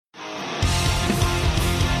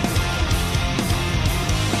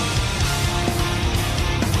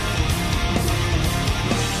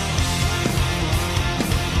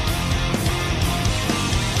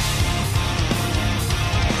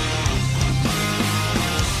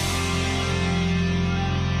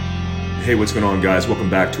Hey, what's going on, guys?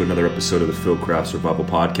 Welcome back to another episode of the Fieldcraft Survival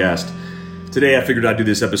Podcast. Today, I figured I'd do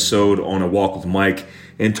this episode on a walk with Mike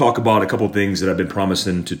and talk about a couple of things that I've been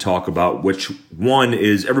promising to talk about, which one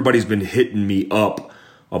is everybody's been hitting me up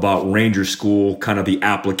about Ranger School, kind of the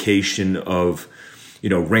application of,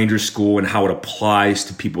 Ranger School and how it applies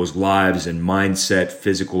to people's lives and mindset,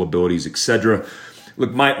 physical abilities, etc.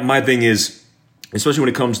 Look, my thing is, especially when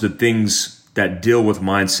it comes to things that deal with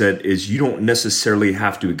mindset, is you don't necessarily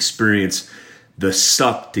have to experience the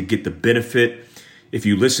suck to get the benefit. If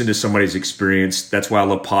you listen to somebody's experience, that's why I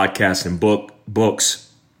love podcasts and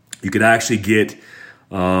books. You can actually get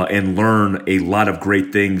and learn a lot of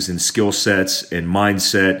great things and skill sets and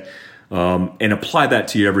mindset, and apply that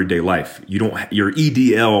to your everyday life. Your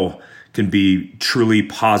EDL can be truly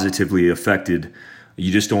positively affected.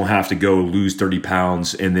 You just don't have to go lose 30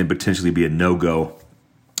 pounds and then potentially be a no-go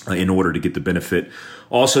in order to get the benefit.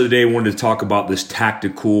 Also today, I wanted to talk about this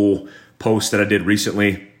tactical post that I did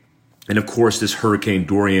recently. And of course, this Hurricane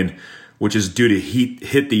Dorian, which is due to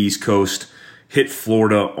hit the East Coast, hit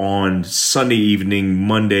Florida on Sunday evening,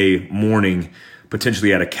 Monday morning,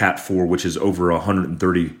 potentially at a Cat 4, which is over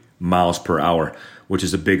 130 miles per hour, which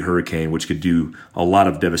is a big hurricane, which could do a lot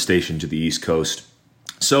of devastation to the East Coast.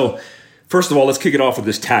 So first of all, let's kick it off with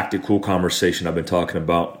this tactical conversation I've been talking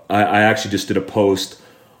about. I actually just did a post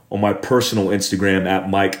on my personal Instagram at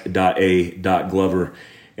mike.a.glover.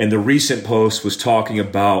 And the recent post was talking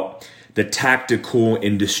about the tactical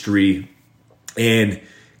industry and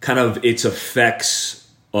kind of its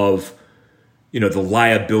effects of, the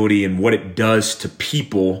liability and what it does to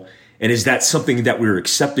people. And is that something that we're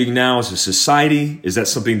accepting now as a society? Is that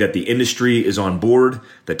something that the industry is on board,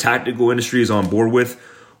 the tactical industry is on board with?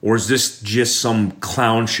 Or is this just some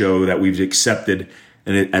clown show that we've accepted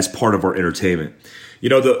and as part of our entertainment?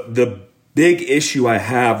 The big issue I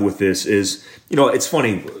have with this is, it's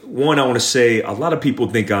funny. One, I want to say a lot of people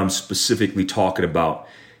think I'm specifically talking about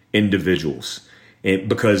individuals, and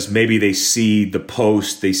because maybe they see the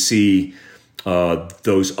post, they see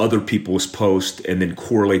those other people's posts and then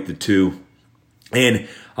correlate the two. And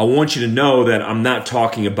I want you to know that I'm not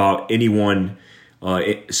talking about anyone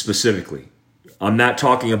specifically. I'm not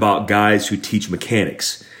talking about guys who teach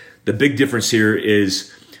mechanics. The big difference here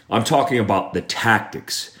is I'm talking about the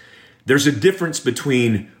tactics. There's a difference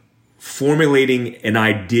between formulating an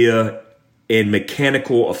idea and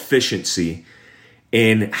mechanical efficiency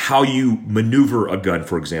and how you maneuver a gun,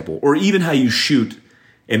 for example, or even how you shoot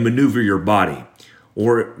and maneuver your body,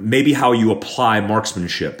 or maybe how you apply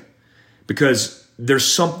marksmanship. Because there's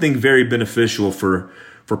something very beneficial for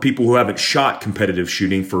people who haven't shot competitive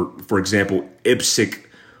shooting, for example, IPSC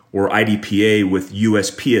or IDPA with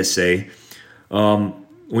USPSA.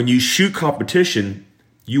 When you shoot competition,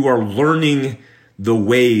 you are learning the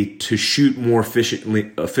way to shoot more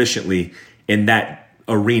efficiently in that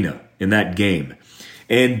arena, in that game.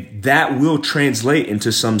 And that will translate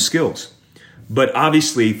into some skills. But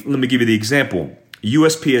obviously, let me give you the example.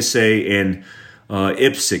 USPSA and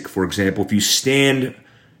IPSC, for example, if you stand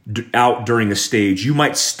out during a stage, you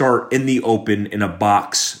might start in the open in a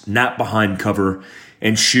box, not behind cover,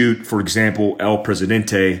 and shoot, for example, El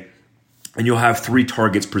Presidente, and you'll have 3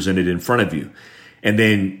 targets presented in front of you. And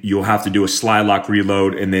then you'll have to do a slide lock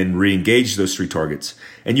reload and then re-engage those 3 targets.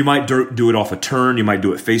 And you might do it off a turn. You might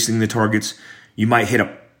do it facing the targets. You might hit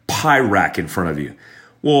a pie rack in front of you.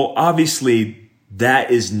 Well, obviously,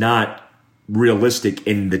 that is not realistic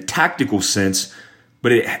in the tactical sense,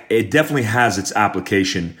 but it definitely has its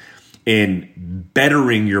application in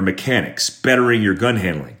bettering your mechanics, bettering your gun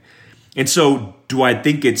handling. And so do I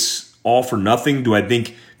think it's all for nothing? Do I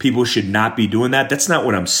think people should not be doing that? That's not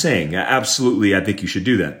what I'm saying. Absolutely, I think you should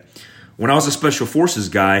do that. When I was a special forces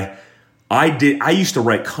guy, I used to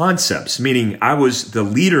write concepts, meaning I was the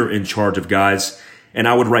leader in charge of guys, and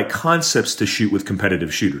I would write concepts to shoot with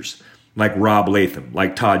competitive shooters, like Rob Latham,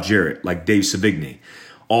 like Todd Jarrett, like Dave Savigny,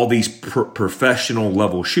 all these professional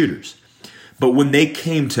level shooters. But when they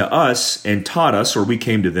came to us and taught us, or we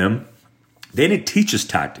came to them, they didn't teach us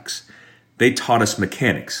tactics. They taught us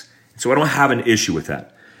mechanics. So I don't have an issue with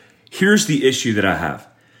that. Here's the issue that I have.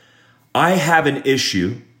 I have an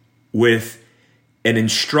issue with an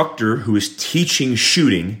instructor who is teaching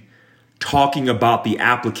shooting, talking about the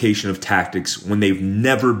application of tactics when they've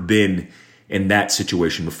never been in that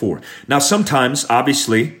situation before. Now, sometimes,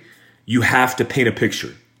 obviously, you have to paint a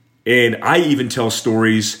picture. And I even tell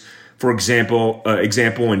stories, for example,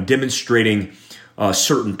 in demonstrating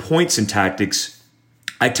certain points in tactics.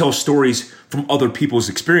 I tell stories from other people's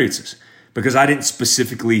experiences because I didn't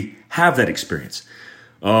specifically have that experience.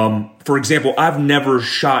 For example, I've never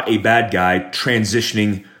shot a bad guy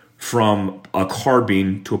transitioning from a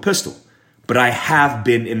carbine to a pistol. but I have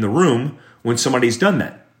been in the room when somebody's done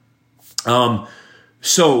that.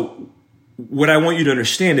 So what I want you to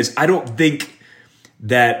understand is I don't think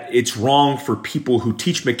that it's wrong for people who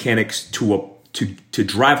teach mechanics to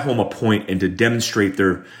drive home a point and to demonstrate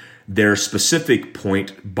their specific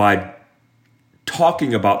point by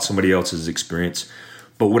talking about somebody else's experience.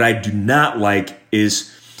 But what I do not like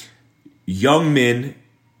is young men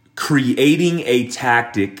creating a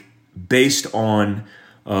tactic based on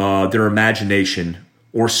their imagination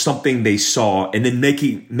or something they saw and then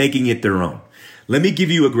making it their own. Let me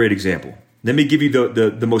give you a great example. Let me give you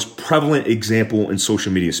the most prevalent example in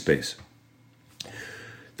social media space.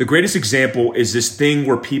 The greatest example is this thing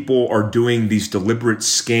where people are doing these deliberate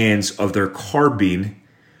scans of their carbine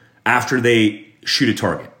after they shoot a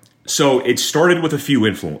target. So it started with a few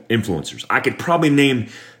influencers. I could probably name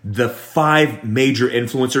the 5 major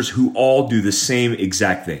influencers who all do the same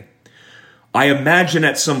exact thing. I imagine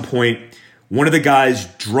at some point, one of the guys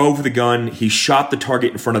drove the gun, he shot the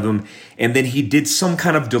target in front of him, and then he did some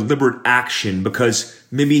kind of deliberate action because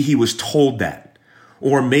maybe he was told that,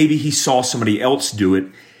 or maybe he saw somebody else do it,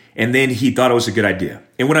 and then he thought it was a good idea.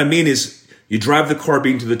 And what I mean is, you drive the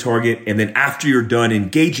carbine to the target, and then after you're done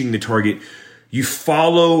engaging the target, you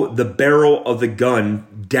follow the barrel of the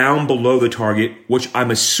gun down below the target, which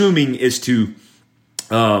I'm assuming is to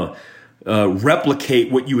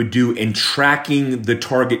replicate what you would do in tracking the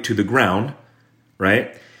target to the ground,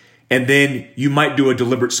 right? And then you might do a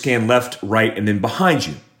deliberate scan left, right, and then behind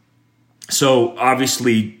you. So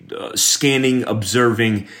obviously scanning,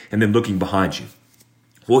 observing, and then looking behind you.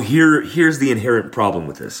 Well, here's the inherent problem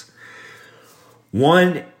with this.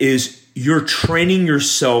 One is you're training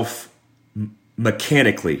yourself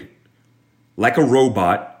mechanically, like a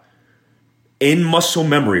robot, in muscle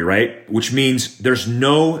memory, right? Which means there's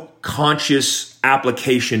no conscious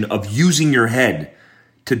application of using your head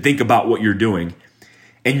to think about what you're doing.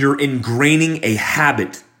 And you're ingraining a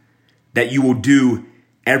habit that you will do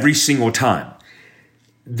every single time.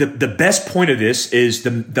 The best point of this is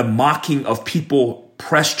the mocking of people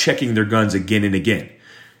press checking their guns again and again.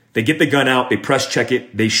 They get the gun out, they press check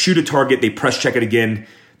it, they shoot a target, they press check it again,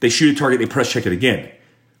 they shoot a target, they press check it again.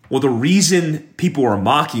 Well, the reason people are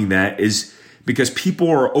mocking that is because people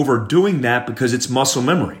are overdoing that because it's muscle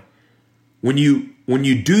memory. When you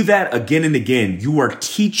do that again and again, you are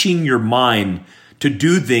teaching your mind to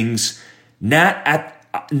do things not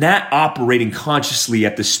operating consciously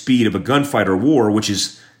at the speed of a gunfight or war, which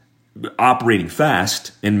is operating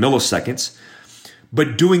fast in milliseconds,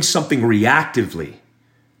 but doing something reactively.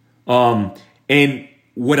 And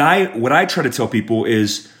what I try to tell people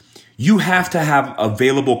is you have to have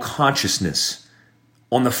available consciousness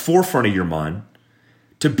on the forefront of your mind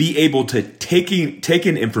to be able to take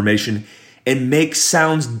in information and make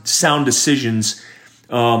sound decisions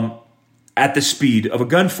at the speed of a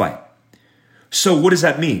gunfight. So what does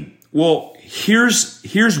that mean? Well, here's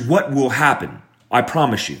what will happen. I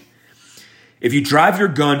promise you. If you drive your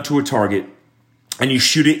gun to a target and you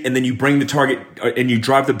shoot it and then you bring the target and you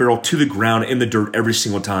drive the barrel to the ground in the dirt every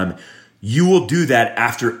single time, you will do that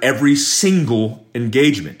after every single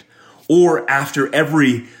engagement or after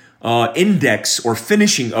every index or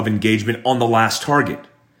finishing of engagement on the last target.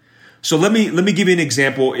 So let me give you an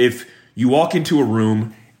example. If you walk into a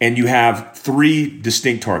room and you have 3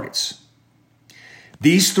 distinct targets.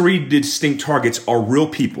 These 3 distinct targets are real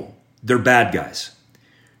people. They're bad guys.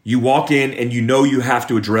 You walk in and you know you have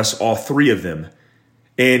to address all 3 of them.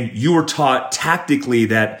 And you were taught tactically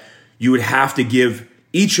that you would have to give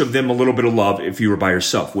each of them a little bit of love if you were by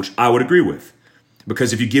yourself, which I would agree with.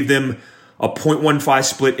 Because if you give them a 0.15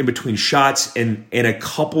 split in between shots and in a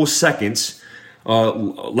couple seconds,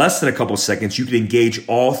 less than a couple seconds, you can engage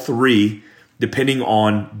all 3 depending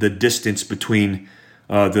on the distance between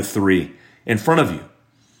the 3 in front of you.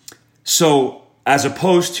 So as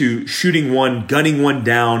opposed to shooting one, gunning one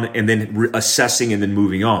down, and then assessing and then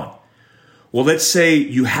moving on. Well, let's say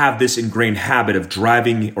you have this ingrained habit of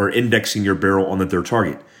driving or indexing your barrel on the third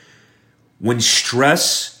target. When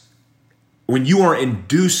you are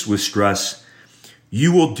induced with stress,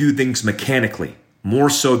 you will do things mechanically, more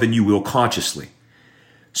so than you will consciously.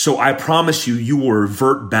 So I promise you will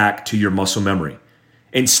revert back to your muscle memory.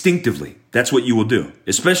 Instinctively, that's what you will do,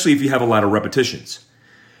 especially if you have a lot of repetitions.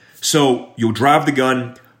 So you'll drive the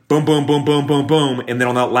gun, boom, boom, boom, boom, boom, boom, and then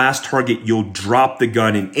on that last target, you'll drop the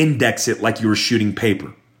gun and index it like you were shooting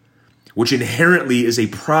paper, which inherently is a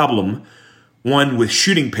problem, one with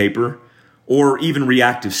shooting paper or even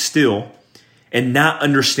reactive still, and not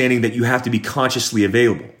understanding that you have to be consciously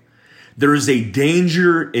available. There is a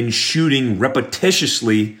danger in shooting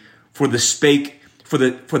repetitiously for the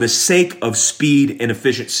sake of speed and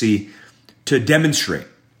efficiency to demonstrate,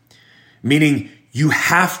 meaning you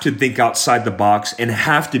have to think outside the box and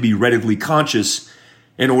have to be readily conscious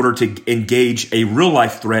in order to engage a real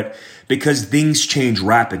life threat, because things change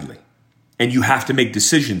rapidly and you have to make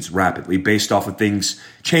decisions rapidly based off of things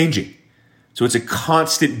changing. So it's a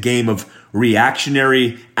constant game of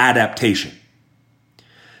reactionary adaptation.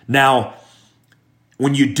 Now,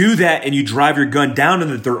 when you do that and you drive your gun down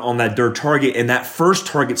on that third target, and that first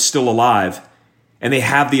target's still alive, and they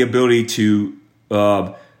have the ability to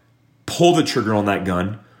pull the trigger on that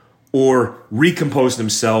gun or recompose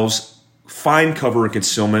themselves, find cover and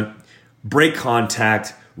concealment, break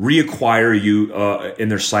contact, reacquire you in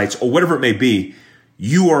their sights, or whatever it may be,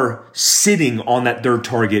 you are sitting on that third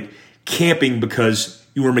target, camping because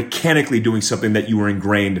you were mechanically doing something that you were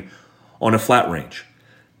ingrained on a flat range.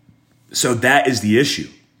 So that is the issue.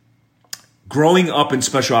 Growing up in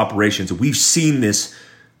special operations, we've seen this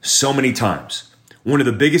so many times. One of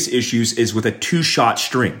the biggest issues is with a 2-shot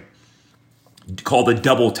string called a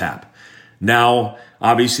double tap. Now,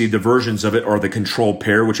 obviously, the versions of it are the controlled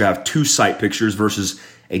pair, which I have 2 sight pictures, versus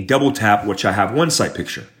a double tap, which I have 1 sight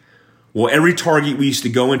picture. Well, every target we used to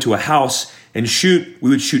go into a house and shoot, we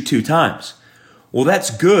would shoot 2 times. Well, that's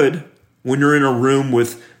good when you're in a room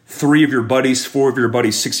with 3 of your buddies, 4 of your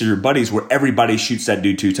buddies, 6 of your buddies, where everybody shoots that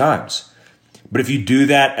dude 2 times. But if you do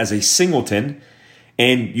that as a singleton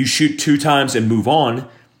and you shoot 2 times and move on,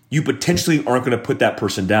 you potentially aren't going to put that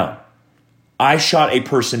person down. I shot a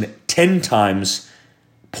person 10 times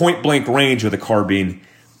point blank range with a carbine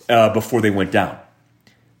before they went down.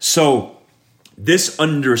 So this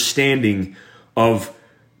understanding of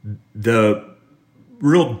the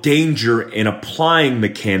real danger in applying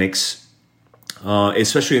mechanics,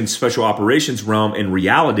 especially in special operations realm and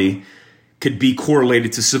reality, could be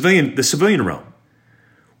correlated to the civilian realm.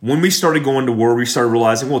 When we started going to war, we started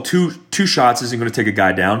realizing, well, two shots isn't going to take a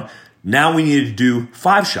guy down. Now we needed to do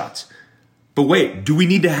 5 shots. But wait, do we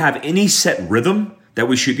need to have any set rhythm that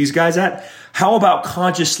we shoot these guys at? How about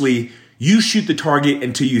consciously you shoot the target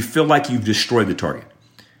until you feel like you've destroyed the target?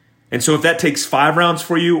 And so if that takes 5 rounds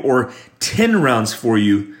for you or 10 rounds for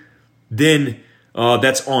you, then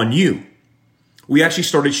that's on you. We actually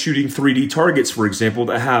started shooting 3D targets, for example,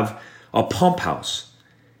 that have a pump house.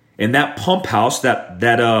 And that pump house, that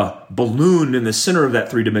balloon in the center of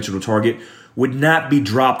that 3-dimensional target would not be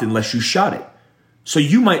dropped unless you shot it. So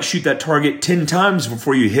you might shoot that target 10 times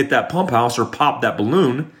before you hit that pump house or pop that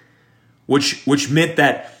balloon, which meant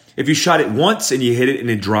that if you shot it once and you hit it and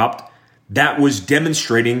it dropped, that was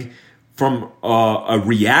demonstrating from a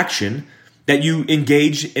reaction that you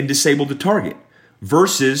engaged and disabled the target,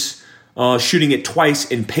 versus shooting it twice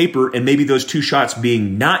in paper and maybe those 2 shots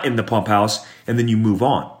being not in the pump house and then you move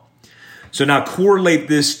on. So now correlate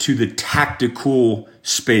this to the tactical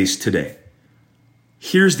space today.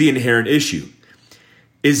 Here's the inherent issue.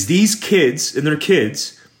 Is these kids and their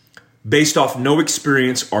kids, based off no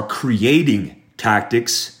experience, are creating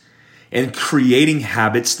tactics and creating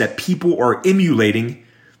habits that people are emulating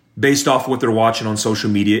based off what they're watching on social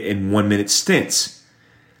media in 1-minute stints.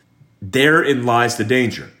 Therein lies the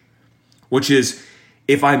danger, which is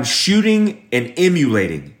if I'm shooting and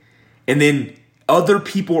emulating and then other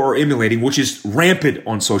people are emulating, which is rampant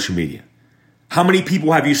on social media. How many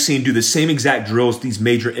people have you seen do the same exact drills these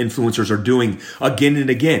major influencers are doing again and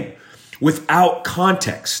again without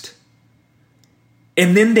context?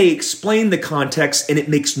 And then they explain the context and it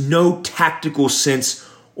makes no tactical sense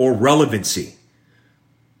or relevancy.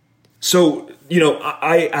 So,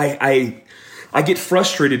 I get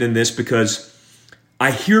frustrated in this because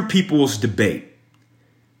I hear people's debate.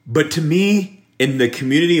 But to me, in the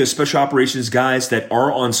community of special operations guys that are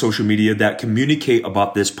on social media that communicate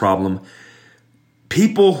about this problem,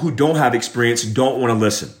 people who don't have experience don't want to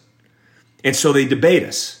listen. And so they debate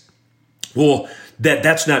us. Well,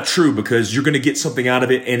 that's not true because you're going to get something out of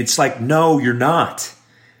it. And it's like, no, you're not.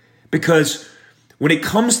 Because when it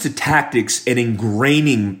comes to tactics and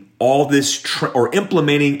ingraining all this or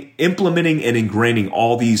implementing and ingraining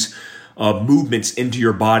all these movements into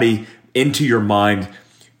your body, into your mind,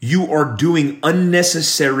 you are doing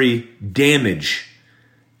unnecessary damage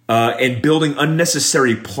and building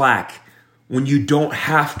unnecessary plaque when you don't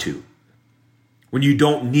have to, when you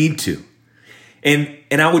don't need to. And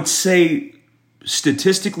I would say,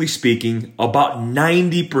 statistically speaking, about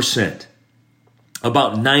 90%.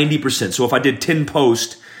 So if I did 10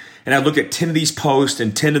 posts and I look at 10 of these posts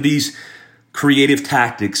and 10 of these creative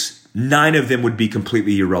tactics, 9 of them would be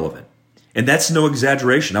completely irrelevant. And that's no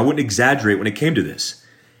exaggeration. I wouldn't exaggerate when it came to this.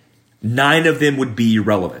 9 of them would be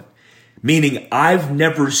irrelevant, meaning I've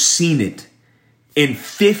never seen it in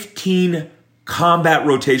 15 combat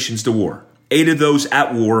rotations to war. 8 of those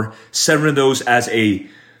at war, 7 of those as a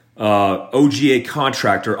OGA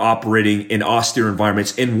contractor operating in austere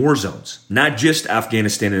environments in war zones, not just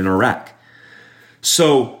Afghanistan and Iraq.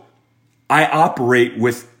 So I operate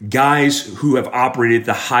with guys who have operated at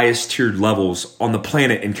the highest tiered levels on the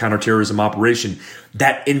planet in counterterrorism operation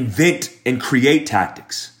that invent and create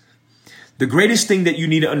tactics. The greatest thing that you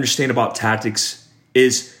need to understand about tactics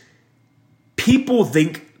is people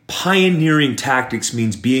think pioneering tactics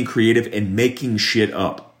means being creative and making shit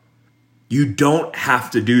up. You don't have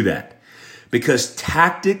to do that, because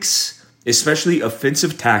tactics, especially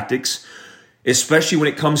offensive tactics, especially when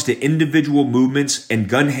it comes to individual movements and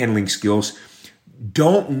gun handling skills,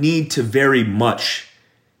 don't need to vary much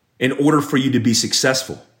in order for you to be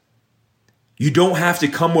successful. You don't have to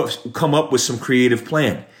come up with some creative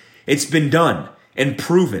plan. It's been done and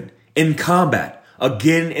proven in combat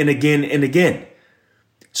again and again and again.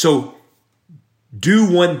 So do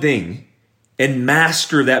one thing and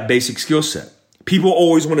master that basic skill set. People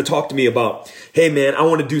always want to talk to me about, hey man, I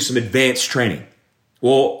want to do some advanced training.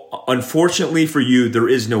 Well, unfortunately for you, there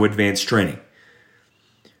is no advanced training.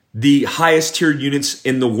 The highest tiered units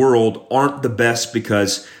in the world aren't the best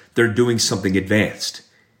because they're doing something advanced.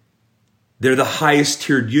 They're the highest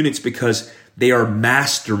tiered units because they are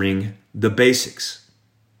mastering the basics.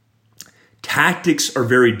 Tactics are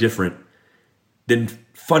very different than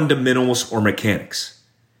fundamentals or mechanics.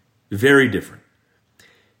 Very different.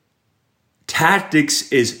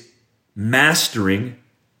 Tactics is mastering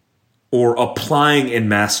or applying and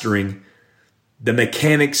mastering the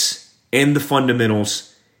mechanics and the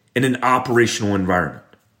fundamentals in an operational environment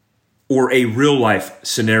or a real life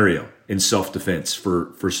scenario in self-defense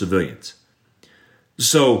for civilians.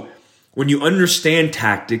 So when you understand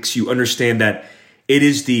tactics, you understand that it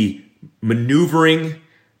is the maneuvering,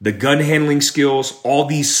 the gun handling skills, all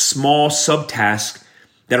these small subtasks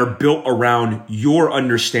that are built around your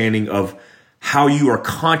understanding of how you are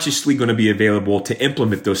consciously going to be available to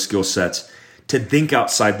implement those skill sets, to think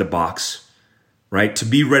outside the box, right? To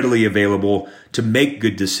be readily available, to make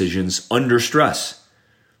good decisions under stress.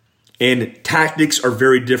 And tactics are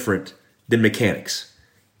very different than mechanics.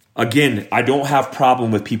 Again, I don't have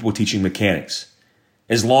problem with people teaching mechanics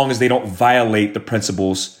as long as they don't violate the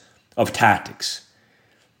principles of tactics.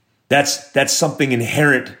 That's something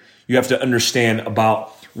inherent you have to understand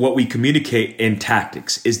about what we communicate in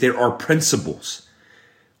tactics is there are principles.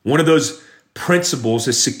 One of those principles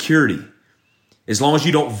is security. As long as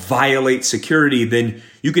you don't violate security, then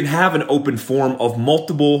you can have an open form of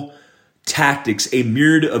multiple tactics, a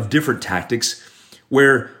myriad of different tactics,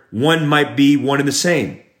 where one might be one and the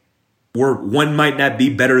same, or one might not be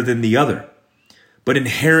better than the other. But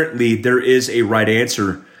inherently, there is a right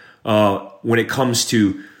answer when it comes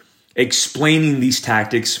to explaining these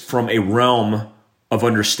tactics from a realm of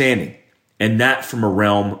understanding and not from a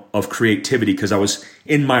realm of creativity, because I was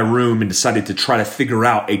in my room and decided to try to figure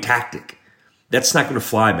out a tactic. That's not going to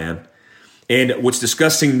fly, man. And what's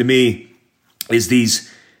disgusting to me is these,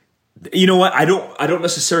 you know what? I don't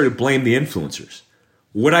necessarily blame the influencers.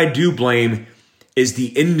 What I do blame is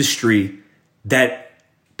the industry that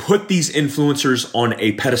put these influencers on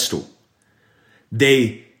a pedestal.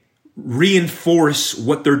 They reinforce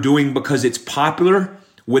what they're doing because it's popular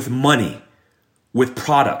with money, with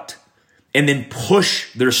product, and then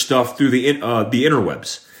push their stuff through the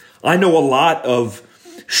interwebs. I know a lot of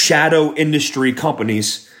shadow industry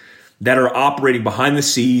companies that are operating behind the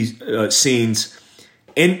scenes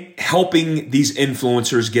and helping these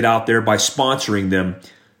influencers get out there by sponsoring them,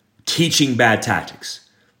 teaching bad tactics.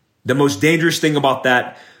 The most dangerous thing about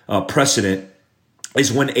that precedent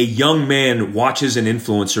is when a young man watches an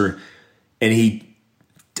influencer and he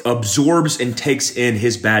absorbs and takes in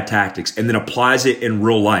his bad tactics and then applies it in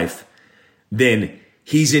real life, then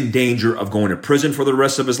he's in danger of going to prison for the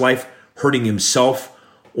rest of his life, hurting himself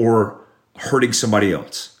or hurting somebody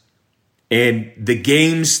else. And the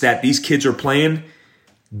games that these kids are playing,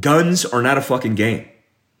 guns are not a fucking game.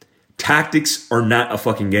 Tactics are not a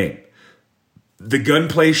fucking game. The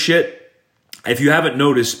gunplay shit, if you haven't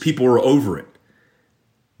noticed, people are over it.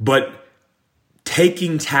 But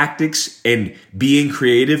taking tactics and being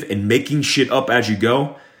creative and making shit up as you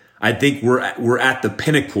go, I think we're at the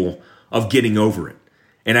pinnacle of getting over it.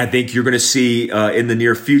 And I think you're going to see in the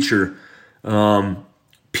near future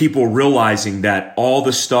people realizing that all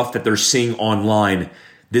the stuff that they're seeing online,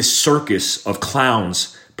 this circus of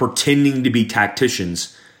clowns pretending to be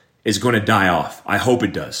tacticians, is going to die off. I hope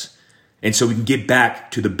it does. And so we can get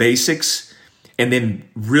back to the basics and then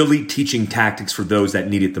really teaching tactics for those that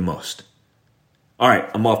need it the most. All right,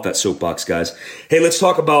 I'm off that soapbox, guys. Hey, let's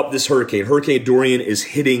talk about this hurricane. Hurricane Dorian is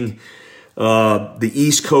hitting the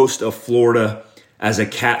east coast of Florida as a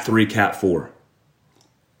Cat 3, Cat 4.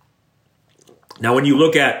 Now, when you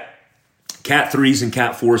look at Cat 3s and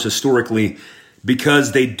Cat 4s historically,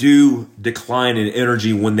 because they do decline in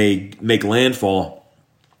energy when they make landfall,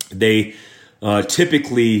 they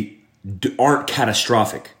typically aren't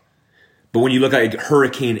catastrophic. But when you look at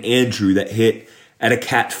Hurricane Andrew that hit at a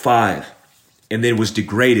Cat 5 and then was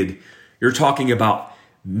degraded, you're talking about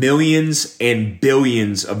millions and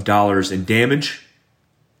billions of dollars in damage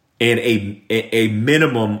and a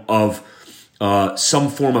minimum of some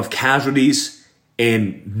form of casualties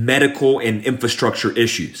and medical and infrastructure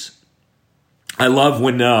issues. I love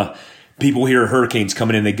when people hear hurricanes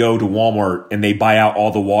coming in, they go to Walmart and they buy out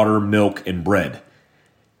all the water, milk, and bread.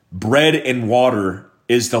 Bread and water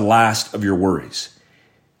is the last of your worries.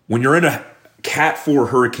 When you're in a Cat 4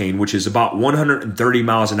 hurricane, which is about 130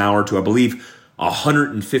 miles an hour to, I believe,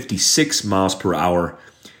 156 miles per hour,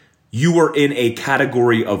 you are in a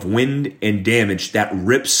category of wind and damage that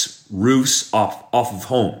rips roofs off of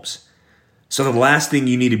homes. So the last thing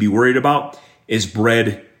you need to be worried about is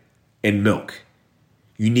bread and milk.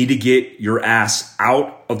 You need to get your ass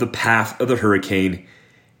out of the path of the hurricane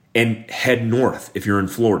and head north if you're in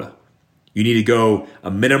Florida. You need to go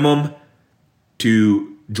a minimum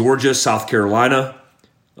to Georgia, South Carolina,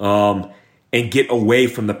 and get away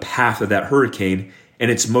from the path of that hurricane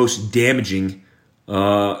and its most damaging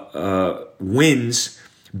winds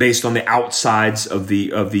based on the outsides of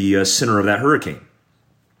the center of that hurricane.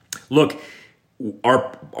 Look,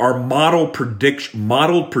 our modeled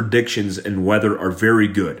predictions in weather are very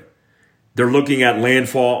good. They're looking at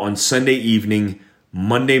landfall on Sunday evening,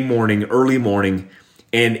 Monday morning, early morning,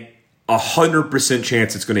 and 100%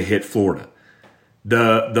 chance it's going to hit Florida.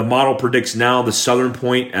 The model predicts now the southern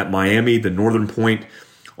point at Miami, the northern point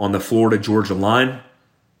on the Florida-Georgia line,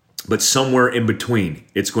 but somewhere in between,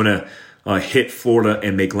 it's going to hit Florida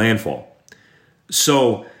and make landfall.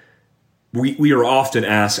 So we are often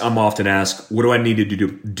asked, I'm often asked, what do I need to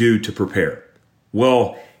do to prepare?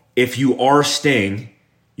 Well, if you are staying,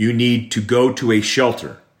 you need to go to a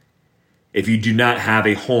shelter. If you do not have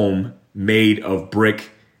a home made of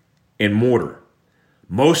brick and mortar.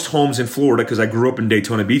 Most homes in Florida, because I grew up in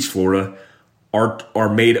Daytona Beach, Florida, are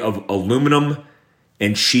made of aluminum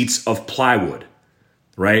and sheets of plywood,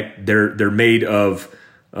 right? They're made of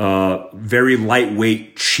very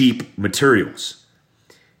lightweight, cheap materials.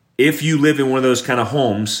 If you live in one of those kind of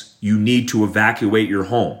homes, you need to evacuate your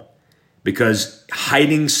home because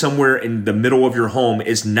hiding somewhere in the middle of your home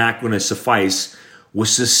is not going to suffice with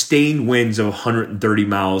sustained winds of 130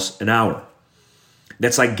 miles an hour.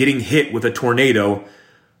 That's like getting hit with a tornado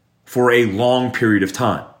for a long period of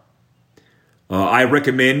time. I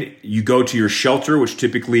recommend you go to your shelter, which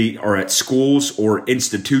typically are at schools or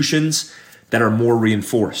institutions that are more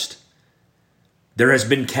reinforced. There has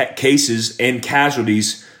been cases and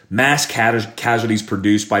casualties, mass casualties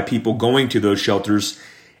produced by people going to those shelters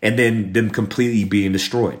and then them completely being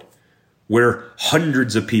destroyed, where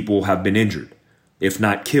hundreds of people have been injured, if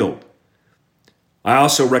not killed. I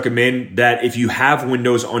also recommend that if you have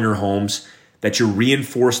windows on your homes, that you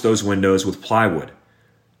reinforce those windows with plywood,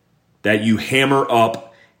 that you hammer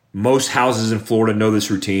up. Most houses in Florida know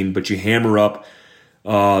this routine, but you hammer up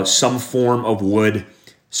some form of wood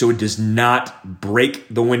so it does not break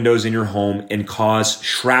the windows in your home and cause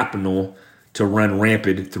shrapnel to run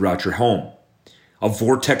rampant throughout your home. A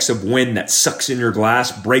vortex of wind that sucks in your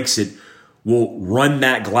glass, breaks it, will run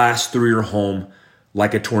that glass through your home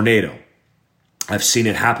like a tornado. I've seen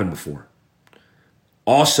it happen before.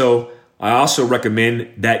 I also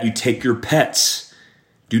recommend that you take your pets.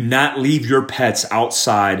 Do not leave your pets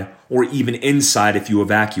outside or even inside if you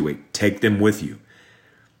evacuate. Take them with you.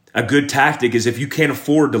 A good tactic is if you can't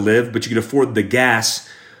afford to live, but you can afford the gas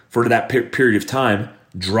for that period of time,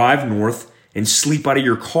 drive north and sleep out of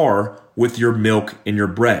your car with your milk and your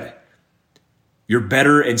bread. You're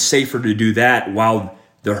better and safer to do that while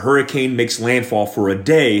the hurricane makes landfall for a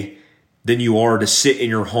day than you are to sit in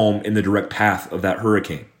your home in the direct path of that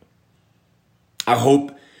hurricane. I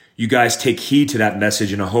hope you guys take heed to that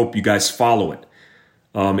message and I hope you guys follow it.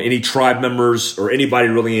 Any tribe members or anybody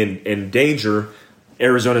really in danger,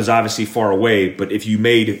 Arizona is obviously far away, but if you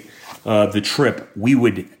made the trip, we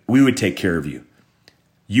would take care of you.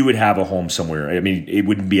 You would have a home somewhere. I mean, it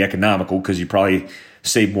wouldn't be economical because you probably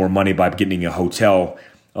save more money by getting a hotel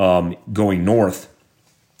going north,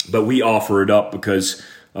 but we offer it up because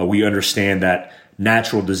we understand that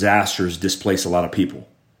natural disasters displace a lot of people.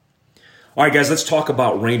 All right, guys, let's talk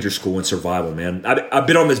about Ranger School and survival, man. I've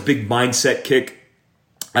been on this big mindset kick.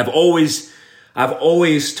 I've always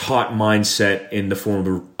taught mindset in the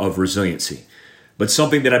form of resiliency. But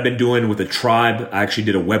something that I've been doing with a tribe, I actually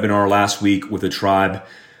did a webinar last week with a tribe.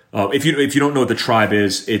 If you don't know what the tribe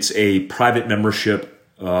is, it's a private membership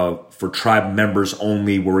for tribe members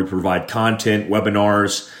only, where we provide content,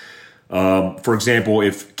 webinars. For example,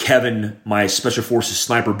 if Kevin, my Special Forces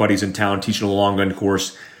sniper buddy's in town teaching a long gun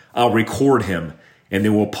course, I'll record him and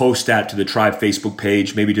then we'll post that to the tribe Facebook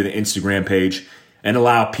page, maybe to the Instagram page, and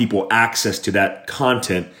allow people access to that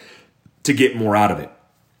content to get more out of it.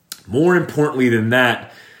 More importantly than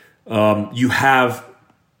that, you have,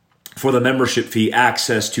 for the membership fee,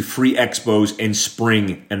 access to free expos in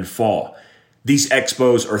spring and fall. These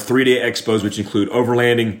expos are 3-day expos, which include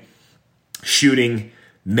overlanding, shooting,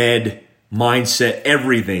 med, mindset,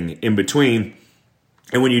 everything in between.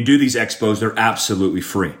 And when you do these expos, they're absolutely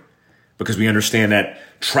free, because we understand that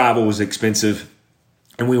travel is expensive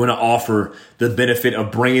and we want to offer the benefit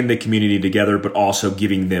of bringing the community together, but also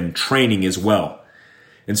giving them training as well.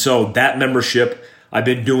 And so that membership, I've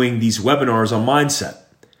been doing these webinars on mindset.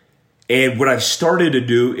 And what I've started to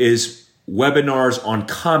do is webinars on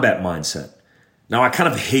combat mindset. Now, I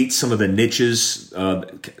kind of hate some of the niches.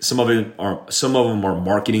 Some of them are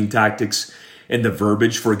marketing tactics and the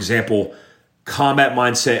verbiage. For example, combat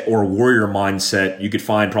mindset or warrior mindset, you could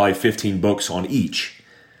find probably 15 books on each.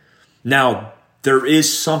 Now, there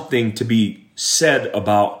is something to be said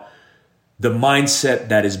about the mindset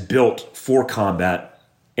that is built for combat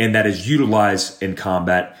and that is utilized in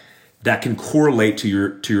combat that can correlate to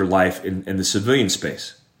your life in the civilian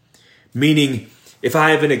space. Meaning, if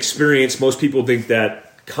I have an experience, most people think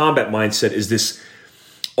that combat mindset is this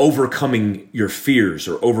overcoming your fears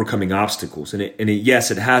or overcoming obstacles. Yes,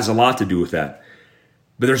 it has a lot to do with that.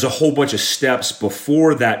 But there's a whole bunch of steps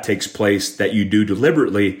before that takes place that you do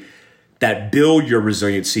deliberately that build your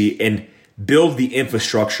resiliency and build the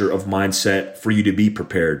infrastructure of mindset for you to be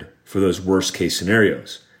prepared for those worst case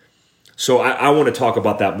scenarios. So I want to talk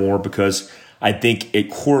about that more because I think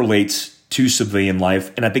it correlates to civilian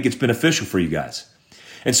life and I think it's beneficial for you guys.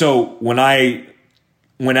 And so when I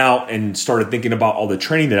went out and started thinking about all the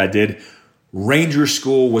training that I did, Ranger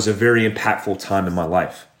School was a very impactful time in my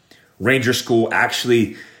life. Ranger School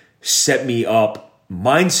actually set me up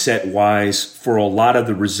mindset-wise for a lot of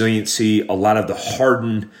the resiliency, a lot of the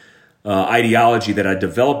hardened ideology that I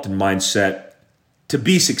developed in mindset to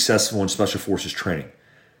be successful in Special Forces training,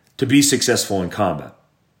 to be successful in combat.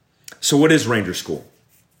 So what is Ranger School?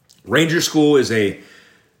 Ranger School is a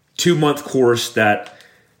 2-month course that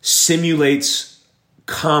simulates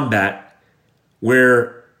combat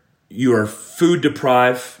where you are food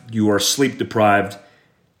deprived, you are sleep deprived,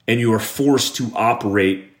 and you are forced to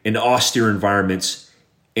operate in austere environments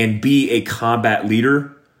and be a combat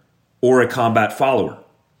leader or a combat follower.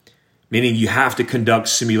 Meaning you have to conduct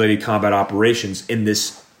simulated combat operations in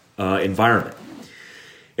this environment.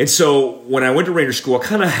 And so when I went to Ranger School, I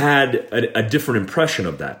kind of had a different impression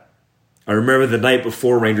of that. I remember the night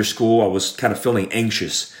before Ranger School, I was kind of feeling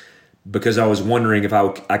anxious because I was wondering if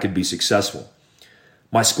I could be successful.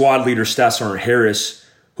 My squad leader, Staff Sergeant Harris,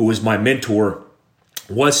 who was my mentor,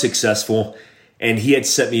 was successful, and he had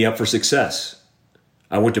set me up for success.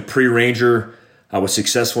 I went to pre-Ranger. I was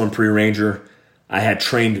successful in pre-Ranger. I had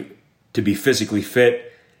trained to be physically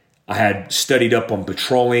fit. I had studied up on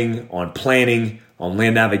patrolling, on planning, on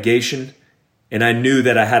land navigation, and I knew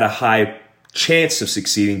that I had a high chance of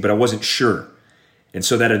succeeding, but I wasn't sure. And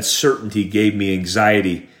so that uncertainty gave me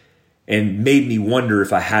anxiety and made me wonder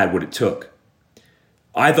if I had what it took.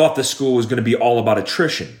 I thought the school was going to be all about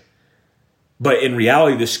attrition. But in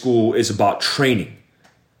reality, the school is about training,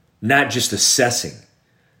 not just assessing.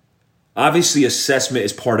 Obviously, assessment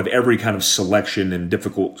is part of every kind of selection and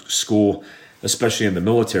difficult school, especially in the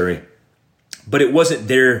military. But it wasn't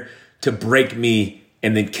there to break me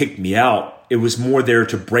and then kick me out. It was more there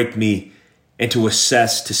to break me and to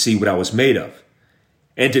assess to see what I was made of.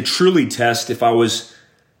 And to truly test if I was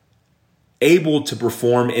able to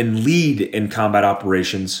perform and lead in combat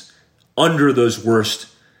operations under those worst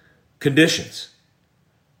conditions.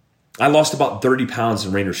 I lost about 30 pounds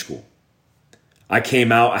in Ranger School. I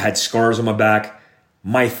came out, I had scars on my back.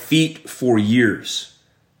 My feet for years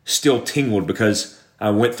still tingled because I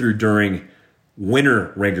went through during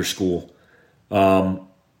winter Ranger School.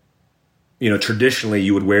 Traditionally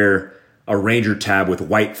you would wear a Ranger tab with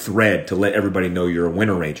white thread to let everybody know you're a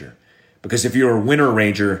Winter Ranger. Because if you're a Winter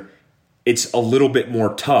Ranger, it's a little bit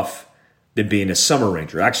more tough than being a Summer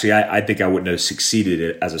Ranger. Actually, I think I wouldn't have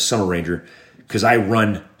succeeded as a Summer Ranger because I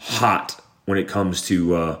run hot when it comes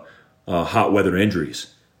to hot weather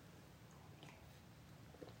injuries.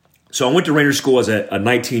 So I went to Ranger School as a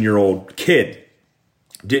 19-year-old kid.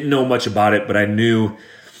 Didn't know much about it, but I knew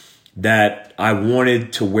that I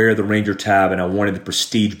wanted to wear the Ranger tab and I wanted the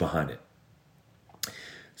prestige behind it.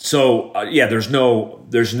 So there's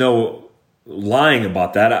no lying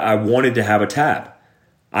about that. I wanted to have a tab.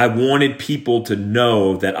 I wanted people to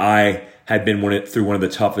know that I had been through one of the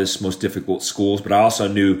toughest, most difficult schools, but I also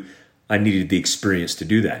knew I needed the experience to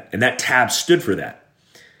do that. And that tab stood for that.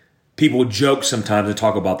 People joke sometimes and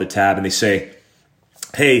talk about the tab and they say,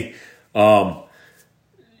 hey, that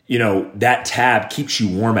tab keeps you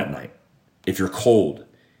warm at night if you're cold.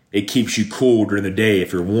 It keeps you cool during the day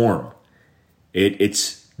if you're warm.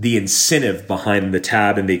 It's the incentive behind the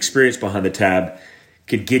tab and the experience behind the tab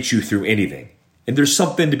could get you through anything. And there's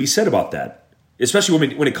something to be said about that,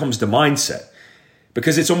 especially when it comes to mindset,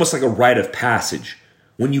 because it's almost like a rite of passage.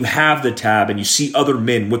 When you have the tab and you see other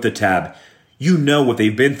men with the tab, you know what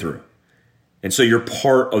they've been through. And so you're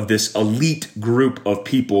part of this elite group of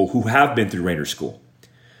people who have been through Ranger School.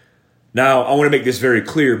 Now, I want to make this very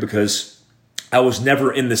clear because I was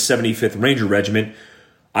never in the 75th Ranger Regiment.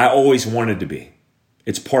 I always wanted to be.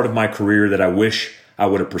 It's part of my career that I wish I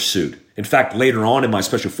would have pursued. In fact, later on in my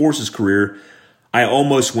Special Forces career, I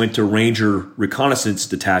almost went to Ranger Reconnaissance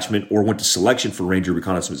Detachment or went to selection for Ranger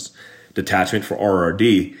Reconnaissance Detachment for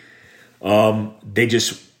RRD. They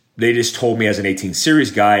just told me as an 18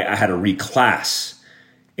 series guy I had to reclass.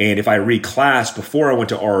 And if I reclassed before I went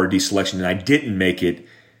to RRD selection and I didn't make it,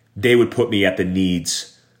 they would put me at the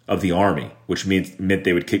needs of the Army, which meant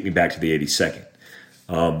they would kick me back to the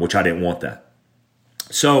 82nd, which I didn't want that.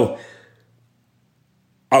 So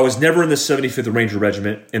I was never in the 75th Ranger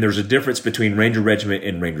Regiment, and there's a difference between Ranger Regiment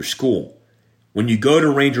and Ranger School. When you go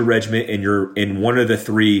to Ranger Regiment and you're in one of the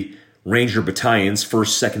three Ranger battalions,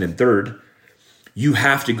 1st, 2nd, and 3rd, you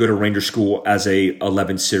have to go to Ranger School as a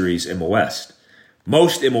 11 series MOS.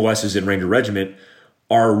 Most MOSs in Ranger Regiment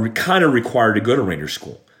are kind of required to go to Ranger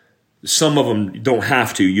School. Some of them don't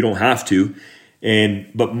have to. You don't have to.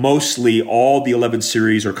 But mostly all the 11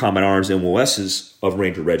 series or Combat Arms MOSs of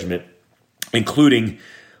Ranger Regiment, including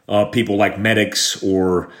people like medics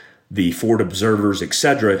or the Ford Observers,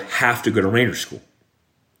 etc., have to go to Ranger School.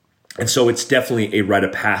 And so it's definitely a rite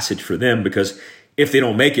of passage for them because if they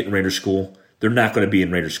don't make it in Ranger School, they're not going to be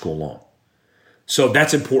in Ranger School long. So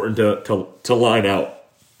that's important to line out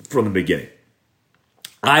from the beginning.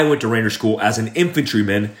 I went to Ranger School as an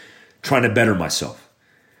infantryman trying to better myself.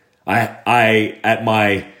 I at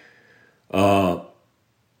my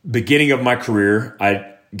beginning of my career,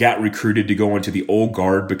 I got recruited to go into the old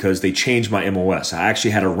guard because they changed my MOS. I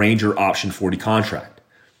actually had a Ranger Option 40 contract.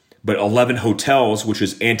 But 11 Hotels, which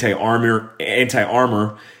is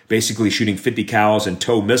anti-armor, basically shooting 50 cals and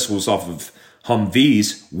tow missiles off of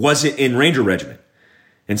Humvees, wasn't in Ranger Regiment.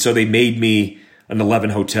 And so they made me an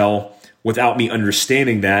 11 Hotel without me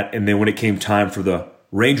understanding that. And then when it came time for the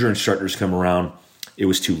Ranger instructors to come around, it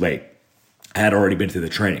was too late. I had already been through the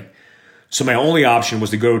training. So my only option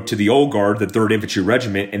was to go to the old guard, the 3rd Infantry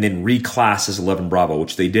Regiment, and then reclass as 11 Bravo,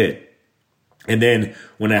 which they did. And then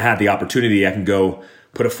when I had the opportunity, I can go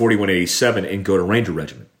put a 4187 and go to Ranger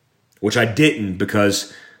Regiment, which I didn't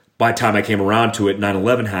because by the time I came around to it,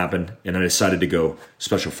 9/11 happened, and I decided to go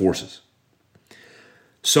Special Forces.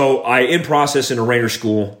 So I in process into Ranger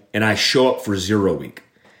School, and I show up for 0 week.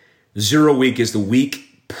 0 week is the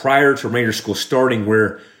week prior to Ranger School starting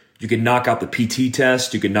where you can knock out the PT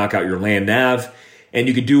test, you can knock out your land nav, and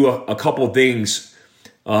you can do a couple of things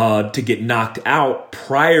to get knocked out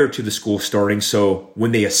prior to the school starting. So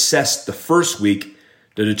when they assess the first week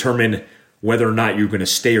to determine whether or not you're going to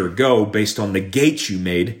stay or go based on the gates you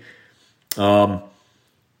made,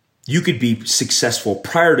 you could be successful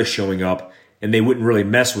prior to showing up and they wouldn't really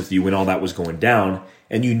mess with you when all that was going down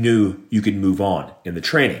and you knew you could move on in the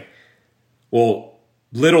training. Well,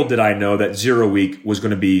 little did I know that 0 week was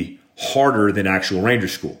going to be harder than actual Ranger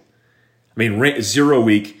School. I mean, 0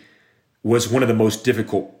 week was one of the most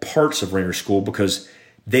difficult parts of Ranger School because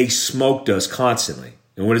they smoked us constantly.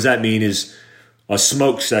 And what does that mean is a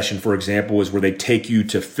smoke session, for example, is where they take you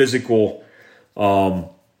to physical,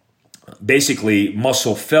 basically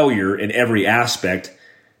muscle failure in every aspect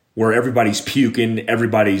where everybody's puking,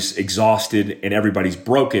 everybody's exhausted, and everybody's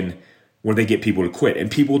broken where they get people to quit.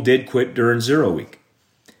 And people did quit during 0 week.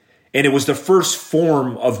 And it was the first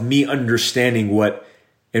form of me understanding what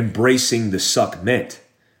embracing the suck meant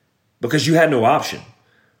because you had no option.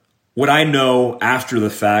 What I know after the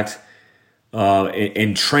fact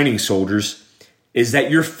in training soldiers is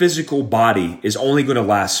that your physical body is only going to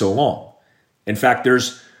last so long. In fact,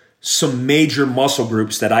 there's some major muscle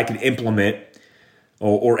groups that I could implement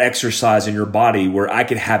or exercise in your body where I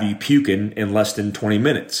could have you puking in less than 20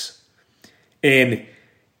 minutes. And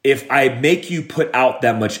if I make you put out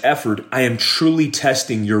that much effort, I am truly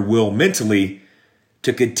testing your will mentally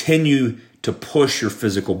to continue to push your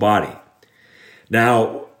physical body.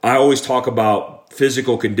 Now, I always talk about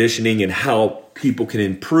physical conditioning and how people can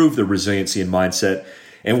improve their resiliency and mindset.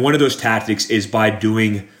 And one of those tactics is by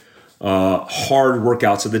doing hard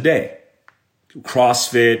workouts of the day.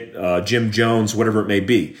 CrossFit, Jim Jones, whatever it may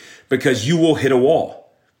be. Because you will hit a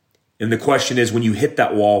wall. And the question is, when you hit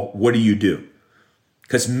that wall, what do?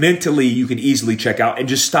 Because mentally, you can easily check out and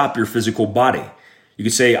just stop your physical body. You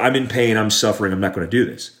could say, I'm in pain, I'm suffering, I'm not going to do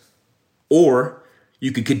this. Or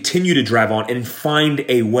you could continue to drive on and find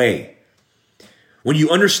a way. When you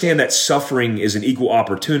understand that suffering is an equal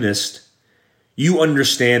opportunist, you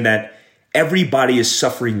understand that everybody is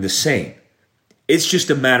suffering the same. It's just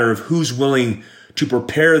a matter of who's willing to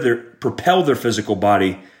propel their physical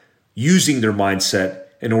body using their mindset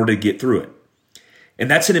in order to get through it. And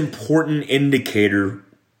that's an important indicator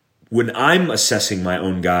when I'm assessing my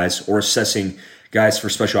own guys or assessing guys for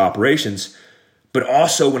special operations, but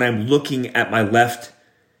also when I'm looking at my left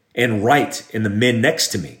and right and the men next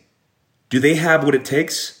to me. Do they have what it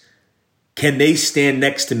takes? Can they stand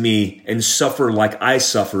next to me and suffer like I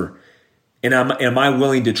suffer? And am I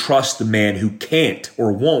willing to trust the man who can't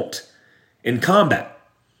or won't in combat?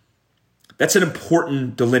 That's an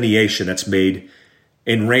important delineation that's made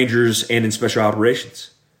in Rangers and in special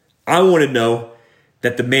operations. I want to know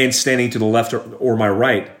that the man standing to the left or my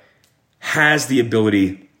right has the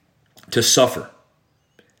ability to suffer,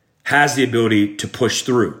 has the ability to push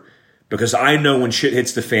through. Because I know when shit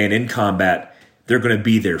hits the fan in combat, they're going to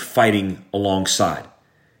be there fighting alongside.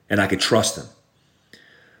 And I could trust them.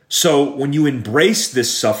 So when you embrace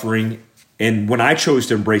this suffering, and when I chose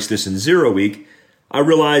to embrace this in 0 week, I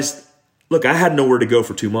realized, look, I had nowhere to go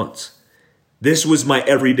for 2 months. This was my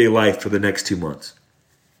everyday life for the next 2 months.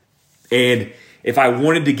 And if I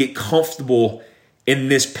wanted to get comfortable in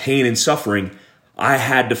this pain and suffering, I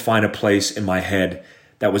had to find a place in my head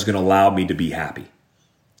that was going to allow me to be happy.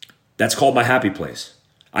 That's called my happy place.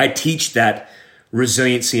 I teach that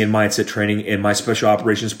resiliency and mindset training in my special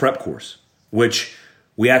operations prep course, which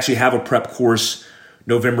we actually have a prep course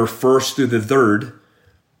November 1st through the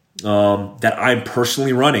 3rd that I'm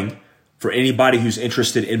personally running for anybody who's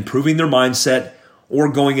interested in improving their mindset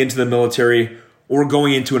or going into the military or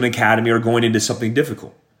going into an academy or going into something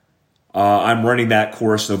difficult. I'm running that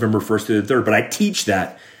course November 1st through the 3rd, but I teach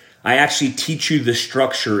that. I actually teach you the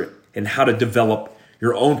structure and how to develop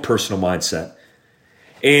your own personal mindset.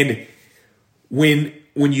 And when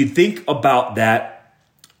you think about that,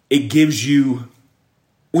 it gives you,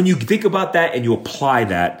 when you think about that and you apply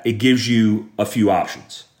that, it gives you a few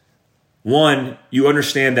options. One, you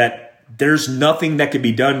understand that there's nothing that can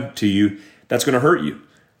be done to you that's going to hurt you.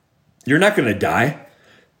 You're not going to die.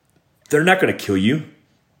 They're not going to kill you.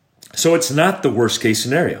 So it's not the worst case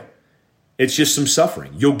scenario. It's just some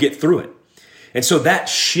suffering. You'll get through it. And so that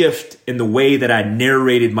shift in the way that I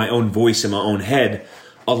narrated my own voice in my own head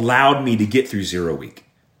allowed me to get through 0 week,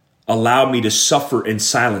 allowed me to suffer in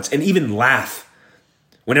silence and even laugh.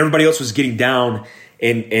 When everybody else was getting down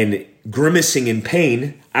and grimacing in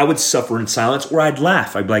pain, I would suffer in silence or I'd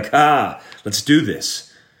laugh. I'd be like, let's do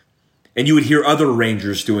this. And you would hear other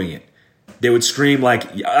Rangers doing it. They would scream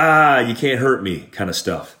like, you can't hurt me kind of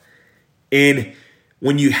stuff. And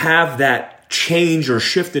when you have that change or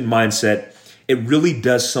shift in mindset, it really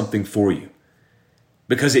does something for you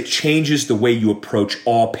because it changes the way you approach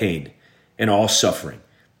all pain and all suffering,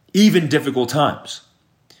 even difficult times.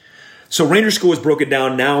 So Ranger School is broken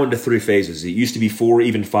down now into 3 phases. It used to be 4,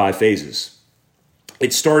 even 5 phases.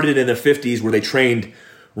 It started in the 50s where they trained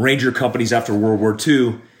Ranger companies after World War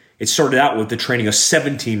II. It started out with the training of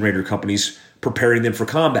 17 Ranger companies, preparing them for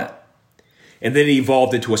combat. And then it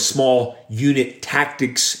evolved into a small unit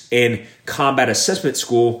tactics and combat assessment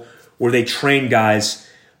school where they train guys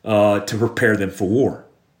to prepare them for war.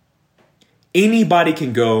 Anybody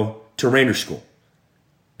can go to Ranger School.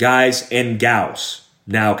 Guys and gals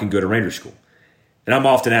now can go to Ranger School. And I'm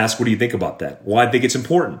often asked, what do you think about that? Well, I think it's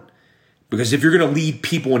important. Because if you're going to lead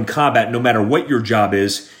people in combat, no matter what your job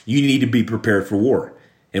is, you need to be prepared for war.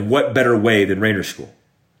 And what better way than Ranger School?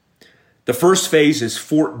 The first phase is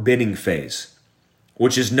Fort Benning phase,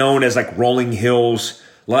 which is known as like rolling hills,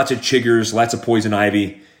 lots of chiggers, lots of poison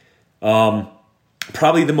ivy.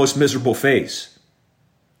 Probably the most miserable phase.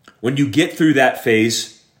 When you get through that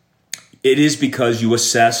phase, it is because you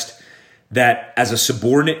assessed that as a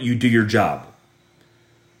subordinate, you do your job.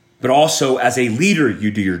 But also as a leader,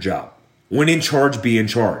 you do your job. When in charge, be in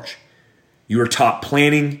charge. You are taught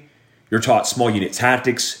planning, you're taught small unit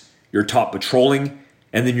tactics, you're taught patrolling,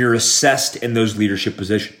 and then you're assessed in those leadership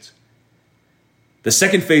positions. The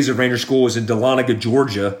second phase of Ranger School was in Dahlonega,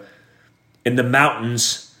 Georgia, in the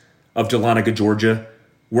mountains of Dahlonega, Georgia,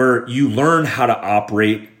 where you learn how to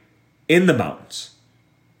operate in the mountains,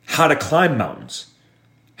 how to climb mountains,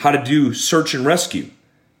 how to do search and rescue,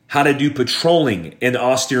 how to do patrolling in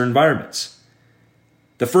austere environments.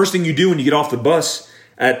 The first thing you do when you get off the bus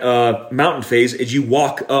at mountain phase is you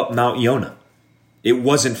walk up Mount Yonah. It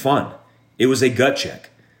wasn't fun. It was a gut check.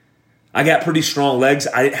 I got pretty strong legs.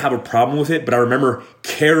 I didn't have a problem with it, but I remember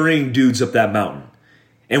carrying dudes up that mountain.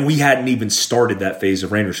 And we hadn't even started that phase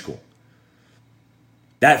of Ranger School.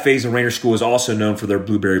 That phase of Ranger School is also known for their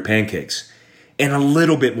blueberry pancakes and a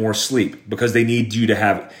little bit more sleep, because they need you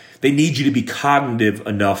to be cognitive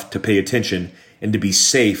enough to pay attention and to be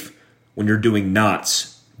safe when you're doing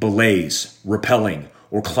knots, belays, rappelling,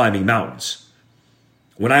 or climbing mountains.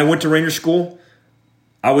 When I went to Ranger School,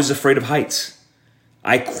 I was afraid of heights.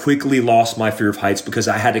 I quickly lost my fear of heights because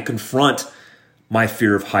I had to confront my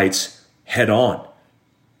fear of heights head on,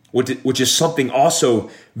 which is something also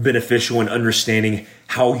beneficial in understanding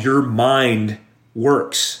how your mind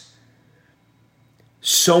works.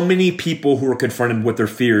 So many people who are confronted with their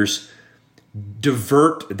fears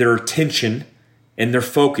divert their attention and their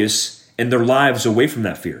focus and their lives away from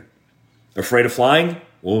that fear. Afraid of flying?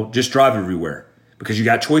 Well, just drive everywhere because you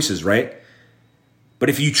got choices, right? But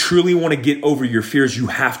if you truly want to get over your fears, you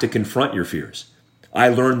have to confront your fears. I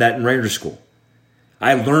learned that in Ranger School.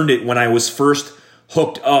 I learned it when I was first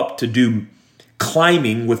hooked up to do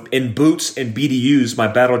climbing in boots and BDUs, my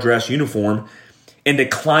battle dress uniform, and to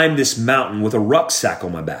climb this mountain with a rucksack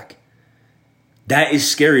on my back. That is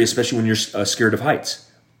scary, especially when you're scared of heights.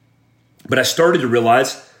 But I started to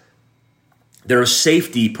realize there are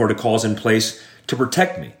safety protocols in place to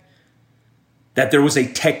protect me. That there was a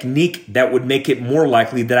technique that would make it more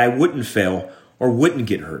likely that I wouldn't fail or wouldn't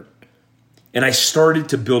get hurt. And I started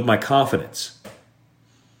to build my confidence.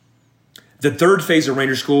 The third phase of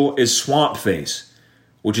Ranger School is Swamp Phase,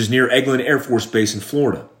 which is near Eglin Air Force Base in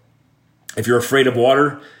Florida. If you're afraid of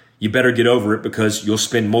water, you better get over it because you'll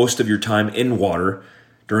spend most of your time in water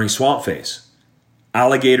during Swamp Phase.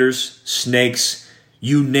 Alligators, snakes,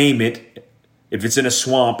 you name it. If it's in a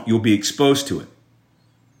swamp, you'll be exposed to it.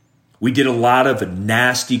 We did a lot of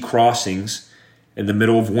nasty crossings in the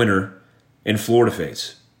middle of winter in Florida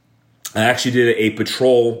phase. I actually did a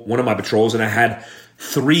patrol, one of my patrols, and I had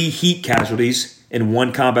 3 heat casualties in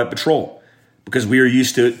one combat patrol because we were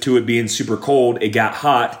used to it being super cold. It got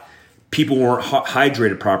hot. People weren't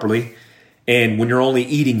hydrated properly. And when you're only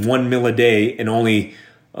eating 1 meal a day and only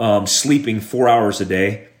sleeping 4 hours a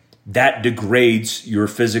day, that degrades your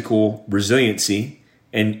physical resiliency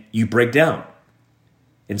and you break down.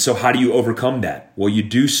 And so how do you overcome that? Well, you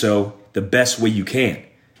do so the best way you can,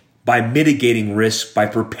 by mitigating risk, by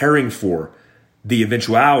preparing for the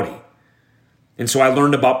eventuality. And so I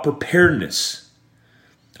learned about preparedness.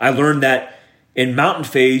 I learned that in mountain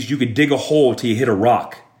phase, you could dig a hole till you hit a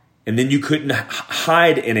rock, and then you couldn't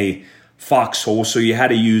hide in a foxhole, so you had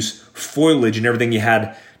to use foliage and everything you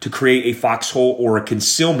had to create a foxhole or a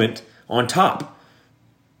concealment on top.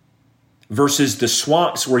 Versus the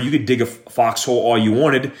swamps where you could dig a foxhole all you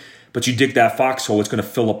wanted, but you dig that foxhole, it's going to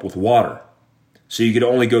fill up with water. So you could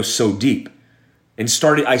only go so deep. And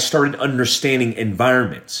I started understanding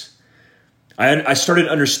environments. I started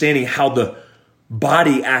understanding how the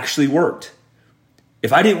body actually worked.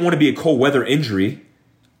 If I didn't want to be a cold weather injury,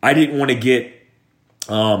 I didn't want to get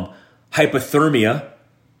hypothermia,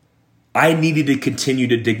 I needed to continue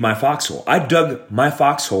to dig my foxhole. I dug my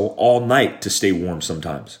foxhole all night to stay warm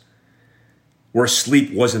sometimes, where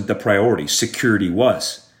sleep wasn't the priority, security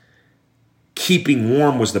was. Keeping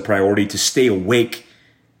warm was the priority, to stay awake.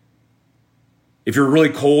 If you're really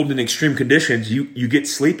cold in extreme conditions, you get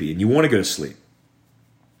sleepy and you want to go to sleep.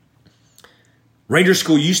 Ranger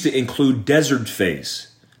School used to include desert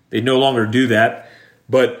phase. They no longer do that.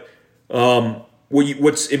 But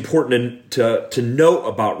what's important to know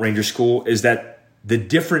about Ranger School is that the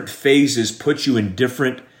different phases put you in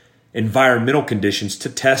different environmental conditions to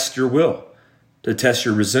test your will, to test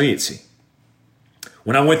your resiliency.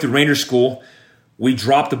 When I went through Ranger School, we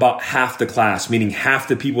dropped about half the class, meaning half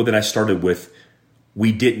the people that I started with,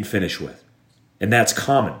 we didn't finish with. And that's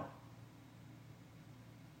common.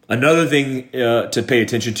 Another thing to pay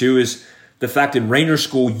attention to is the fact in Ranger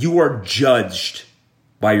School, you are judged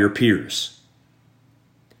by your peers.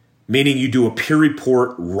 Meaning you do a peer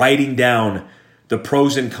report writing down the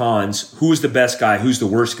pros and cons, who's the best guy, who's the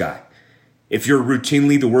worst guy. If you're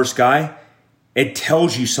routinely the worst guy, it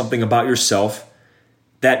tells you something about yourself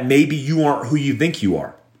that maybe you aren't who you think you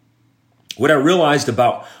are. What I realized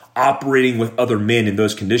about operating with other men in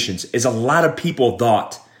those conditions is a lot of people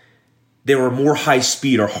thought they were more high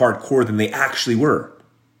speed or hardcore than they actually were.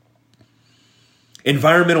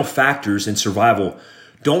 Environmental factors in survival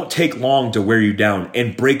don't take long to wear you down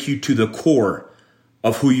and break you to the core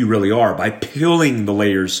of who you really are by peeling the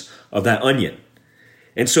layers of that onion.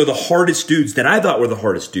 And so the hardest dudes that I thought were the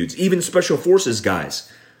hardest dudes, even special forces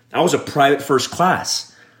guys, I was a private first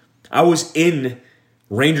class. I was in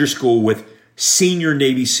Ranger School with senior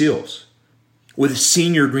Navy SEALs, with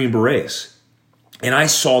senior Green Berets, and I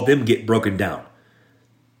saw them get broken down.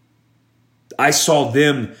 I saw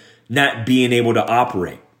them not being able to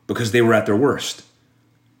operate because they were at their worst.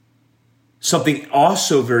 Something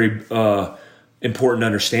also very important to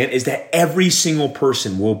understand is that every single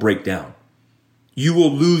person will break down. You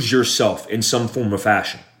will lose yourself in some form of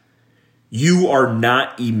fashion. You are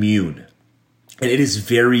not immune. And it is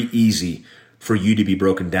very easy for you to be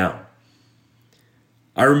broken down.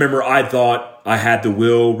 I remember I thought I had the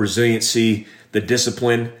will, resiliency, the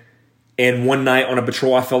discipline, and one night on a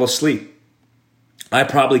patrol, I fell asleep. I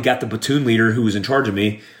probably got the platoon leader who was in charge of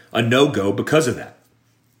me a no-go because of that.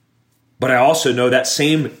 But I also know that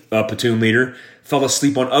same platoon leader fell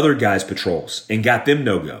asleep on other guys' patrols and got them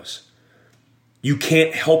no-goes. You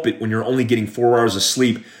can't help it when you're only getting 4 hours of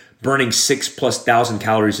sleep, burning 6,000+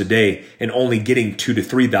 calories a day, and only getting 2,000 to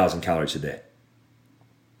 3,000 calories a day.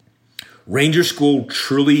 Ranger School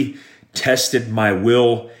truly tested my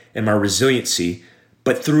will and my resiliency,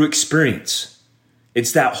 but through experience.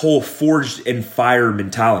 It's that whole forged in fire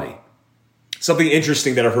mentality. Something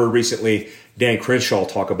interesting that I heard recently Dan Crenshaw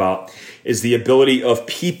talk about is the ability of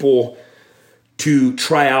people to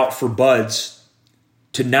try out for buds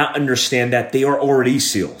to not understand that they are already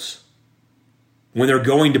SEALs. When they're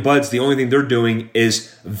going to buds, the only thing they're doing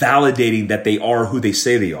is validating that they are who they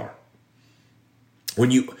say they are.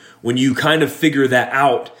 When you kind of figure that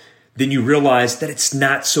out, then you realize that it's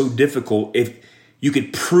not so difficult. If you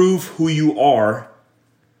could prove who you are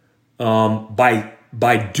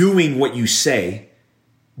by doing what you say,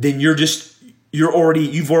 then you've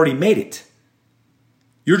already made it.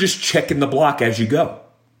 You're just checking the block as you go.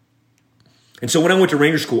 And so when I went to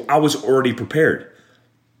Ranger School, I was already prepared.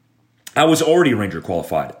 I was already Ranger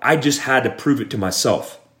qualified. I just had to prove it to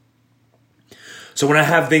myself. So when I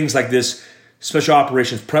have things like this Special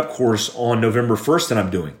Operations Prep course on November 1st that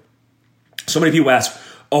I'm doing, so many people ask,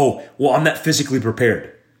 oh, well, I'm not physically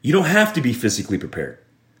prepared. You don't have to be physically prepared.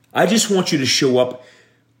 I just want you to show up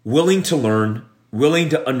willing to learn, willing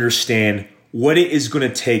to understand what it is going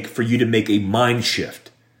to take for you to make a mind shift.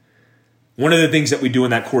 One of the things that we do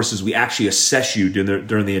in that course is we actually assess you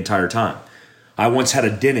during the entire time. I once had a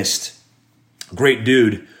dentist, great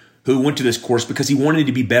dude, who went to this course because he wanted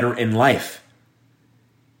to be better in life.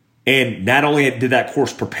 And not only did that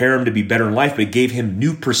course prepare him to be better in life, but it gave him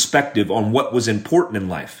new perspective on what was important in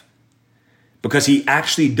life. Because he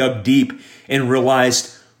actually dug deep and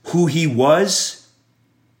realized who he was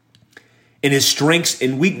and his strengths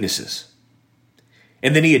and weaknesses.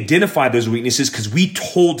 And then he identified those weaknesses because we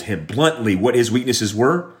told him bluntly what his weaknesses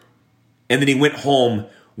were. And then he went home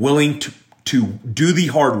willing to do the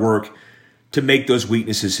hard work to make those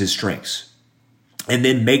weaknesses his strengths. And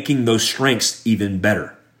then making those strengths even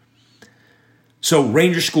better. So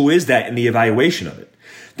Ranger School is that in the evaluation of it.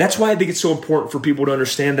 That's why I think it's so important for people to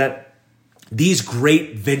understand that these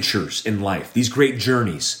great ventures in life, these great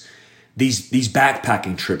journeys, these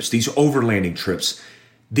backpacking trips, these overlanding trips,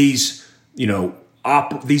 these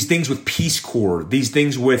things with Peace Corps, these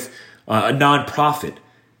things with a nonprofit.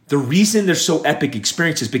 The reason they're so epic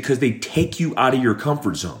experiences is because they take you out of your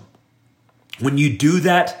comfort zone. When you do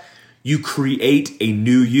that, you create a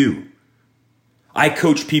new you. I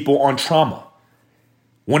coach people on trauma.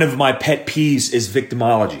 One of my pet peeves is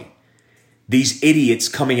victimology. These idiots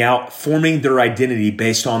coming out, forming their identity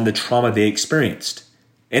based on the trauma they experienced,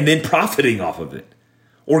 and then profiting off of it,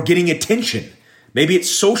 or getting attention. Maybe it's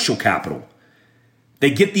social capital.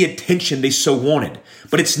 They get the attention they so wanted,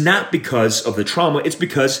 but it's not because of the trauma. It's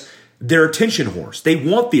because they're attention whores. They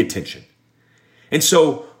want the attention. And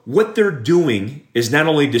so what they're doing is not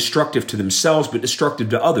only destructive to themselves, but destructive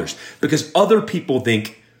to others, because other people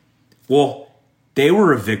think, well, they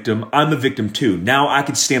were a victim. I'm a victim too. Now I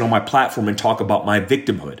can stand on my platform and talk about my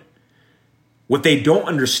victimhood. What they don't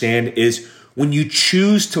understand is when you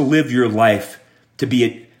choose to live your life to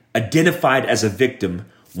be identified as a victim,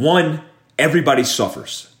 one, everybody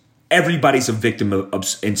suffers. Everybody's a victim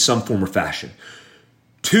in some form or fashion.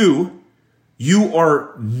 Two, you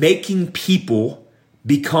are making people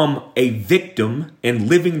become a victim and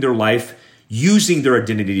living their life using their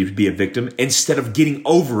identity to be a victim instead of getting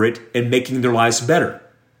over it and making their lives better.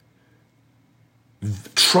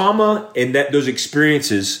 Trauma and those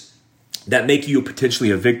experiences that make you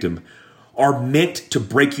potentially a victim are meant to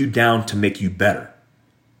break you down to make you better.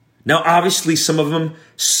 Now, obviously, some of them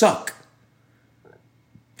suck.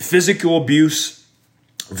 Physical abuse,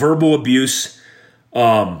 verbal abuse,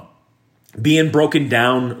 being broken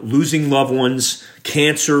down, losing loved ones,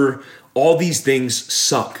 cancer, all these things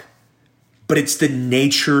suck. But it's the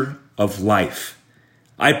nature of life.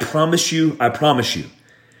 I promise you,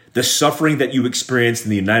 the suffering that you experience in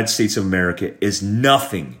the United States of America is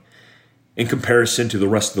nothing in comparison to the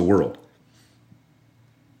rest of the world.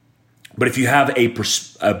 But if you have a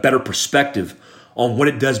better perspective on what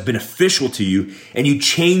it does beneficial to you, and you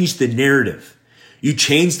change the narrative, you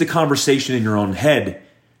change the conversation in your own head,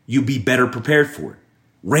 you'll be better prepared for it.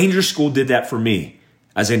 Ranger School did that for me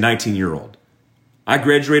as a 19-year-old. I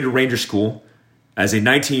graduated Ranger School as a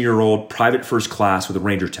 19-year-old private first class with a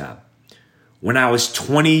Ranger tab. When I was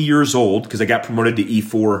 20 years old, because I got promoted to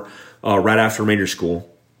E4 right after Ranger School,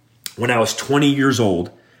 when I was 20 years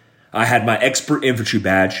old, I had my expert infantry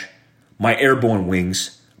badge, my airborne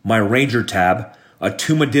wings, my Ranger tab, a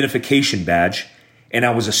tomb identification badge, and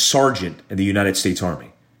I was a sergeant in the United States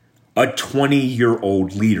Army. A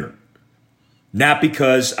 20-year-old leader. Not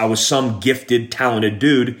because I was some gifted, talented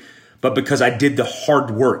dude, but because I did the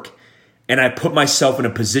hard work and I put myself in a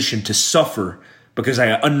position to suffer because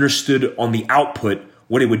I understood on the output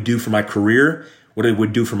what it would do for my career, what it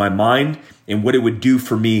would do for my mind, and what it would do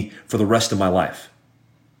for me for the rest of my life.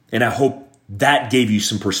 And I hope that gave you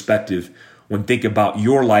some perspective when thinking about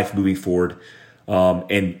your life moving forward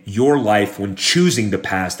and your life when choosing the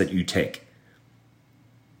path that you take.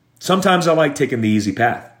 Sometimes I like taking the easy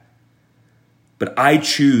path. But I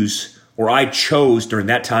chose during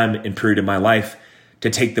that time and period of my life to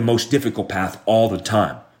take the most difficult path all the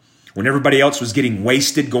time. When everybody else was getting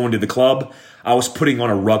wasted going to the club, I was putting on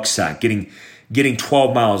a rucksack, getting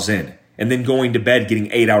 12 miles in, and then going to bed,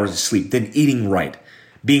 getting 8 hours of sleep, then eating right,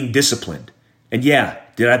 being disciplined. And yeah,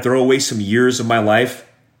 did I throw away some years of my life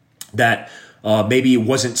that maybe it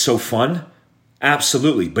wasn't so fun?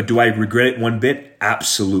 Absolutely. But do I regret it one bit?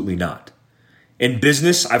 Absolutely not. In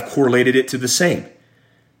business, I've correlated it to the same.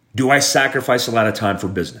 Do I sacrifice a lot of time for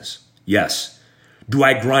business? Yes. Do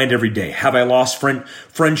I grind every day? Have I lost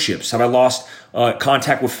friendships? Have I lost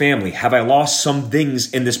contact with family? Have I lost some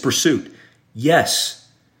things in this pursuit? Yes.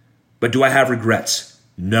 But do I have regrets?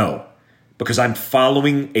 No. Because I'm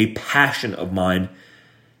following a passion of mine,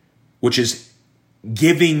 which is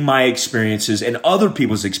giving my experiences and other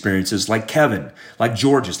people's experiences like Kevin, like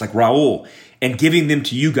George's, like Raul, and giving them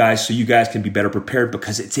to you guys so you guys can be better prepared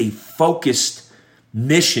because it's a focused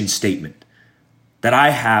mission statement that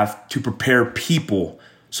I have to prepare people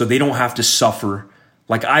so they don't have to suffer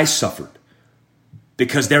like I suffered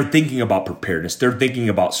because they're thinking about preparedness. They're thinking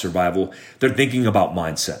about survival. They're thinking about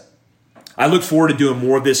mindset. I look forward to doing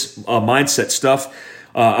more of this mindset stuff.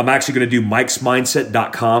 I'm actually going to do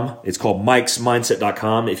mikesmindset.com. It's called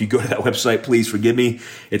mikesmindset.com. If you go to that website, please forgive me.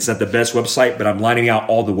 It's not the best website, but I'm lining out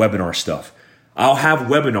all the webinar stuff. I'll have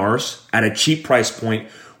webinars at a cheap price point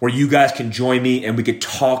where you guys can join me and we could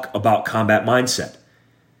talk about combat mindset.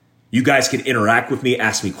 You guys can interact with me,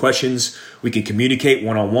 ask me questions. We can communicate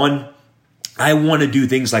one-on-one. I want to do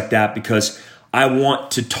things like that because I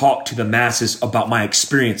want to talk to the masses about my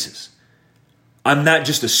experiences. I'm not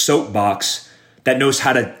just a soapbox that knows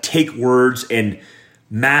how to take words and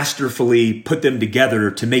masterfully put them together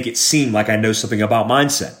to make it seem like I know something about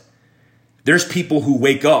mindset. There's people who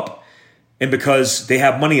wake up and because they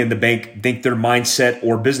have money in the bank, think they're mindset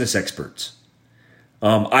or business experts.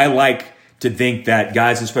 I like to think that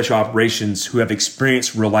guys in special operations who have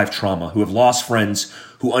experienced real life trauma, who have lost friends,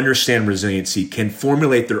 who understand resiliency, can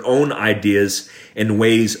formulate their own ideas and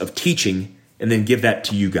ways of teaching and then give that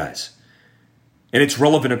to you guys. And it's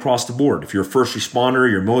relevant across the board. If you're a first responder,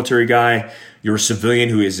 you're a military guy, you're a civilian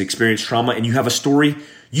who has experienced trauma and you have a story,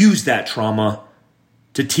 use that trauma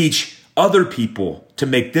to teach other people to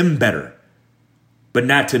make them better, but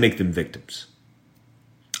not to make them victims.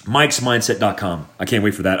 MikesMindset.com. I can't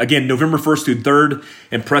wait for that. Again, November 1st through 3rd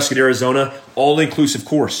in Prescott, Arizona, all-inclusive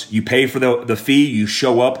course. You pay for the fee, you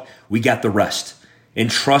show up, we got the rest. And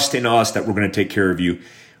trust in us that we're going to take care of you.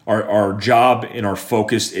 Our job and our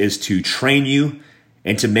focus is to train you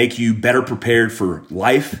and to make you better prepared for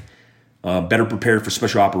life, better prepared for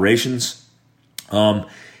special operations. And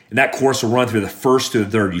that course will run through the 1st to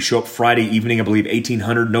the 3rd. You show up Friday evening, I believe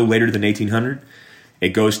 1800, no later than 1800. It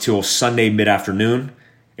goes till Sunday mid-afternoon.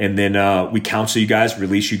 And then we counsel you guys,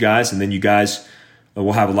 release you guys, and then you guys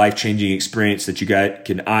will have a life-changing experience that you guys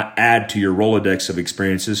can add to your Rolodex of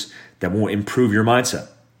experiences that will improve your mindset.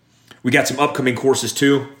 We got some upcoming courses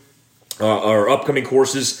too. Our upcoming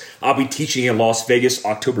courses, I'll be teaching in Las Vegas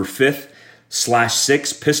October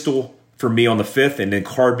 5th/6, Pistol for me on the 5th, and then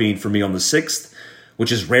carbine for me on the 6th,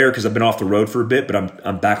 which is rare because I've been off the road for a bit, but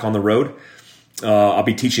I'm back on the road. I'll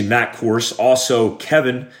be teaching that course. Also,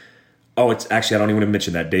 Kevin, it's actually, I don't even want to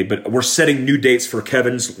mention that date, but we're setting new dates for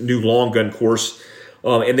Kevin's new long gun course.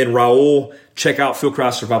 And then Raul, check out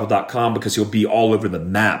fieldcraftsurvival.com because he'll be all over the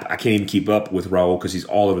map. I can't even keep up with Raul because he's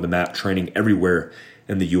all over the map training everywhere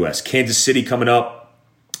in the U.S. Kansas City coming up.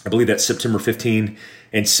 I believe that's September 15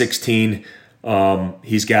 and 16.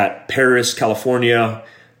 He's got Paris, California.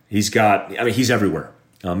 He's everywhere.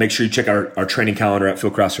 Make sure you check out our training calendar at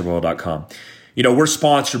fieldcraftsurvival.com. We're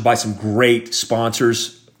sponsored by some great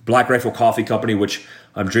sponsors. Black Rifle Coffee Company, which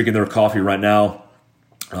I'm drinking their coffee right now.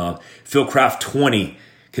 Fieldcraft 20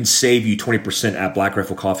 can save you 20% at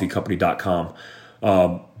blackriflecoffeecompany.com.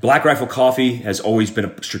 Black Rifle Coffee has always been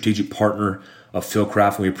a strategic partner of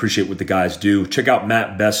Fieldcraft, and we appreciate what the guys do. Check out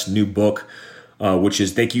Matt Best's new book, which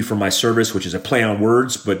is Thank You for My Service, which is a play on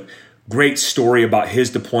words, but great story about his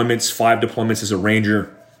deployments, 5 deployments as a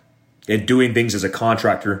Ranger, and doing things as a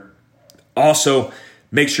contractor. Also,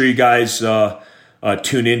 make sure you guys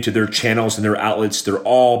tune into their channels and their outlets. They're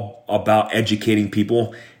all about educating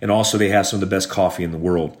people, and also they have some of the best coffee in the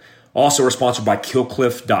world. Also, we're sponsored by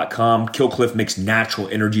Killcliff.com. Killcliff makes natural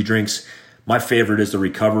energy drinks. My favorite is the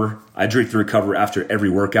Recover. I drink the Recover after every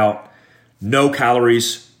workout. No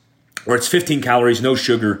calories, or it's 15 calories, no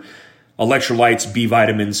sugar, electrolytes, B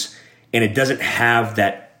vitamins, and it doesn't have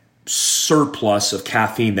that surplus of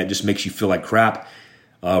caffeine that just makes you feel like crap.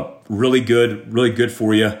 Really good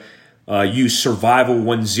for you. Use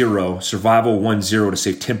Survival10 to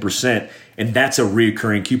save 10%, and that's a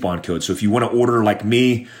reoccurring coupon code. So if you want to order like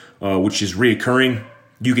me, which is reoccurring,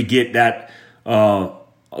 you could get that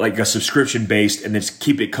like a subscription based, and then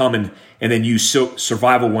keep it coming, and then use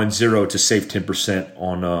Survival10 to save 10%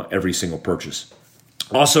 on every single purchase.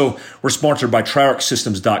 Also, we're sponsored by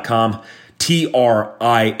TriArcSystems.com,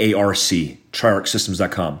 TRIARC,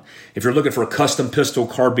 TriArcSystems.com. If you're looking for a custom pistol,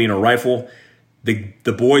 carbine, or rifle,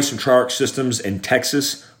 the boys from TriArc Systems in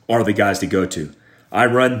Texas are the guys to go to. I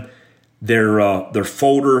run their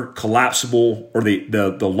folder collapsible, or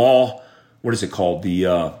the Law, what is it called?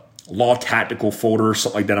 The Law Tactical folder,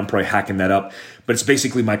 something like that. I'm probably hacking that up. But it's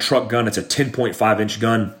basically my truck gun. It's a 10.5 inch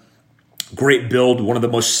gun. Great build, one of the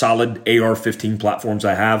most solid AR-15 platforms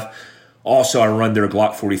I have. Also, I run their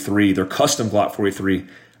Glock 43, their custom Glock 43,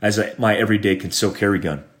 as my everyday concealed carry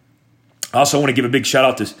gun. I also want to give a big shout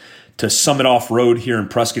out to Summit Off-Road here in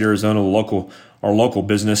Prescott, Arizona, our local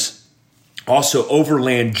business. Also,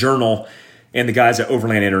 Overland Journal and the guys at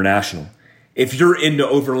Overland International. If you're into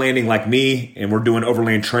overlanding like me, and we're doing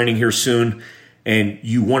overland training here soon, and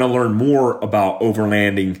you want to learn more about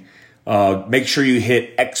overlanding, make sure you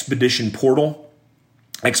hit Expedition Portal.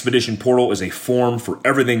 Expedition Portal is a forum for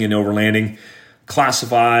everything in overlanding,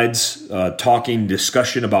 classifieds,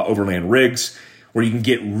 discussion about overland rigs, where you can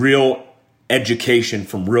get real education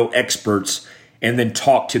from real experts and then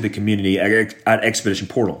talk to the community at Expedition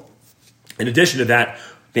Portal. In addition to that,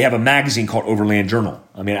 they have a magazine called Overland Journal.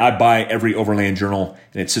 I mean, I buy every Overland Journal,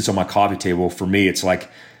 and it sits on my coffee table. For me, it's like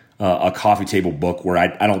a coffee table book where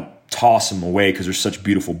I don't toss them away because they're such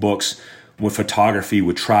beautiful books with photography,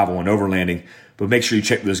 with travel and overlanding. But make sure you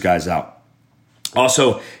check those guys out.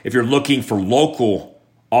 Also, if you're looking for local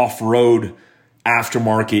off-road,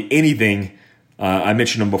 aftermarket, anything, I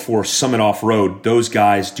mentioned them before, Summit Off-Road. Those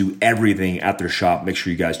guys do everything at their shop. Make sure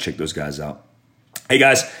you guys check those guys out. Hey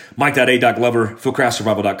guys, Mike.A.Glover,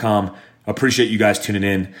 fieldcraftsurvival.com. Appreciate you guys tuning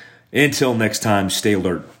in. Until next time, stay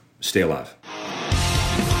alert, stay alive.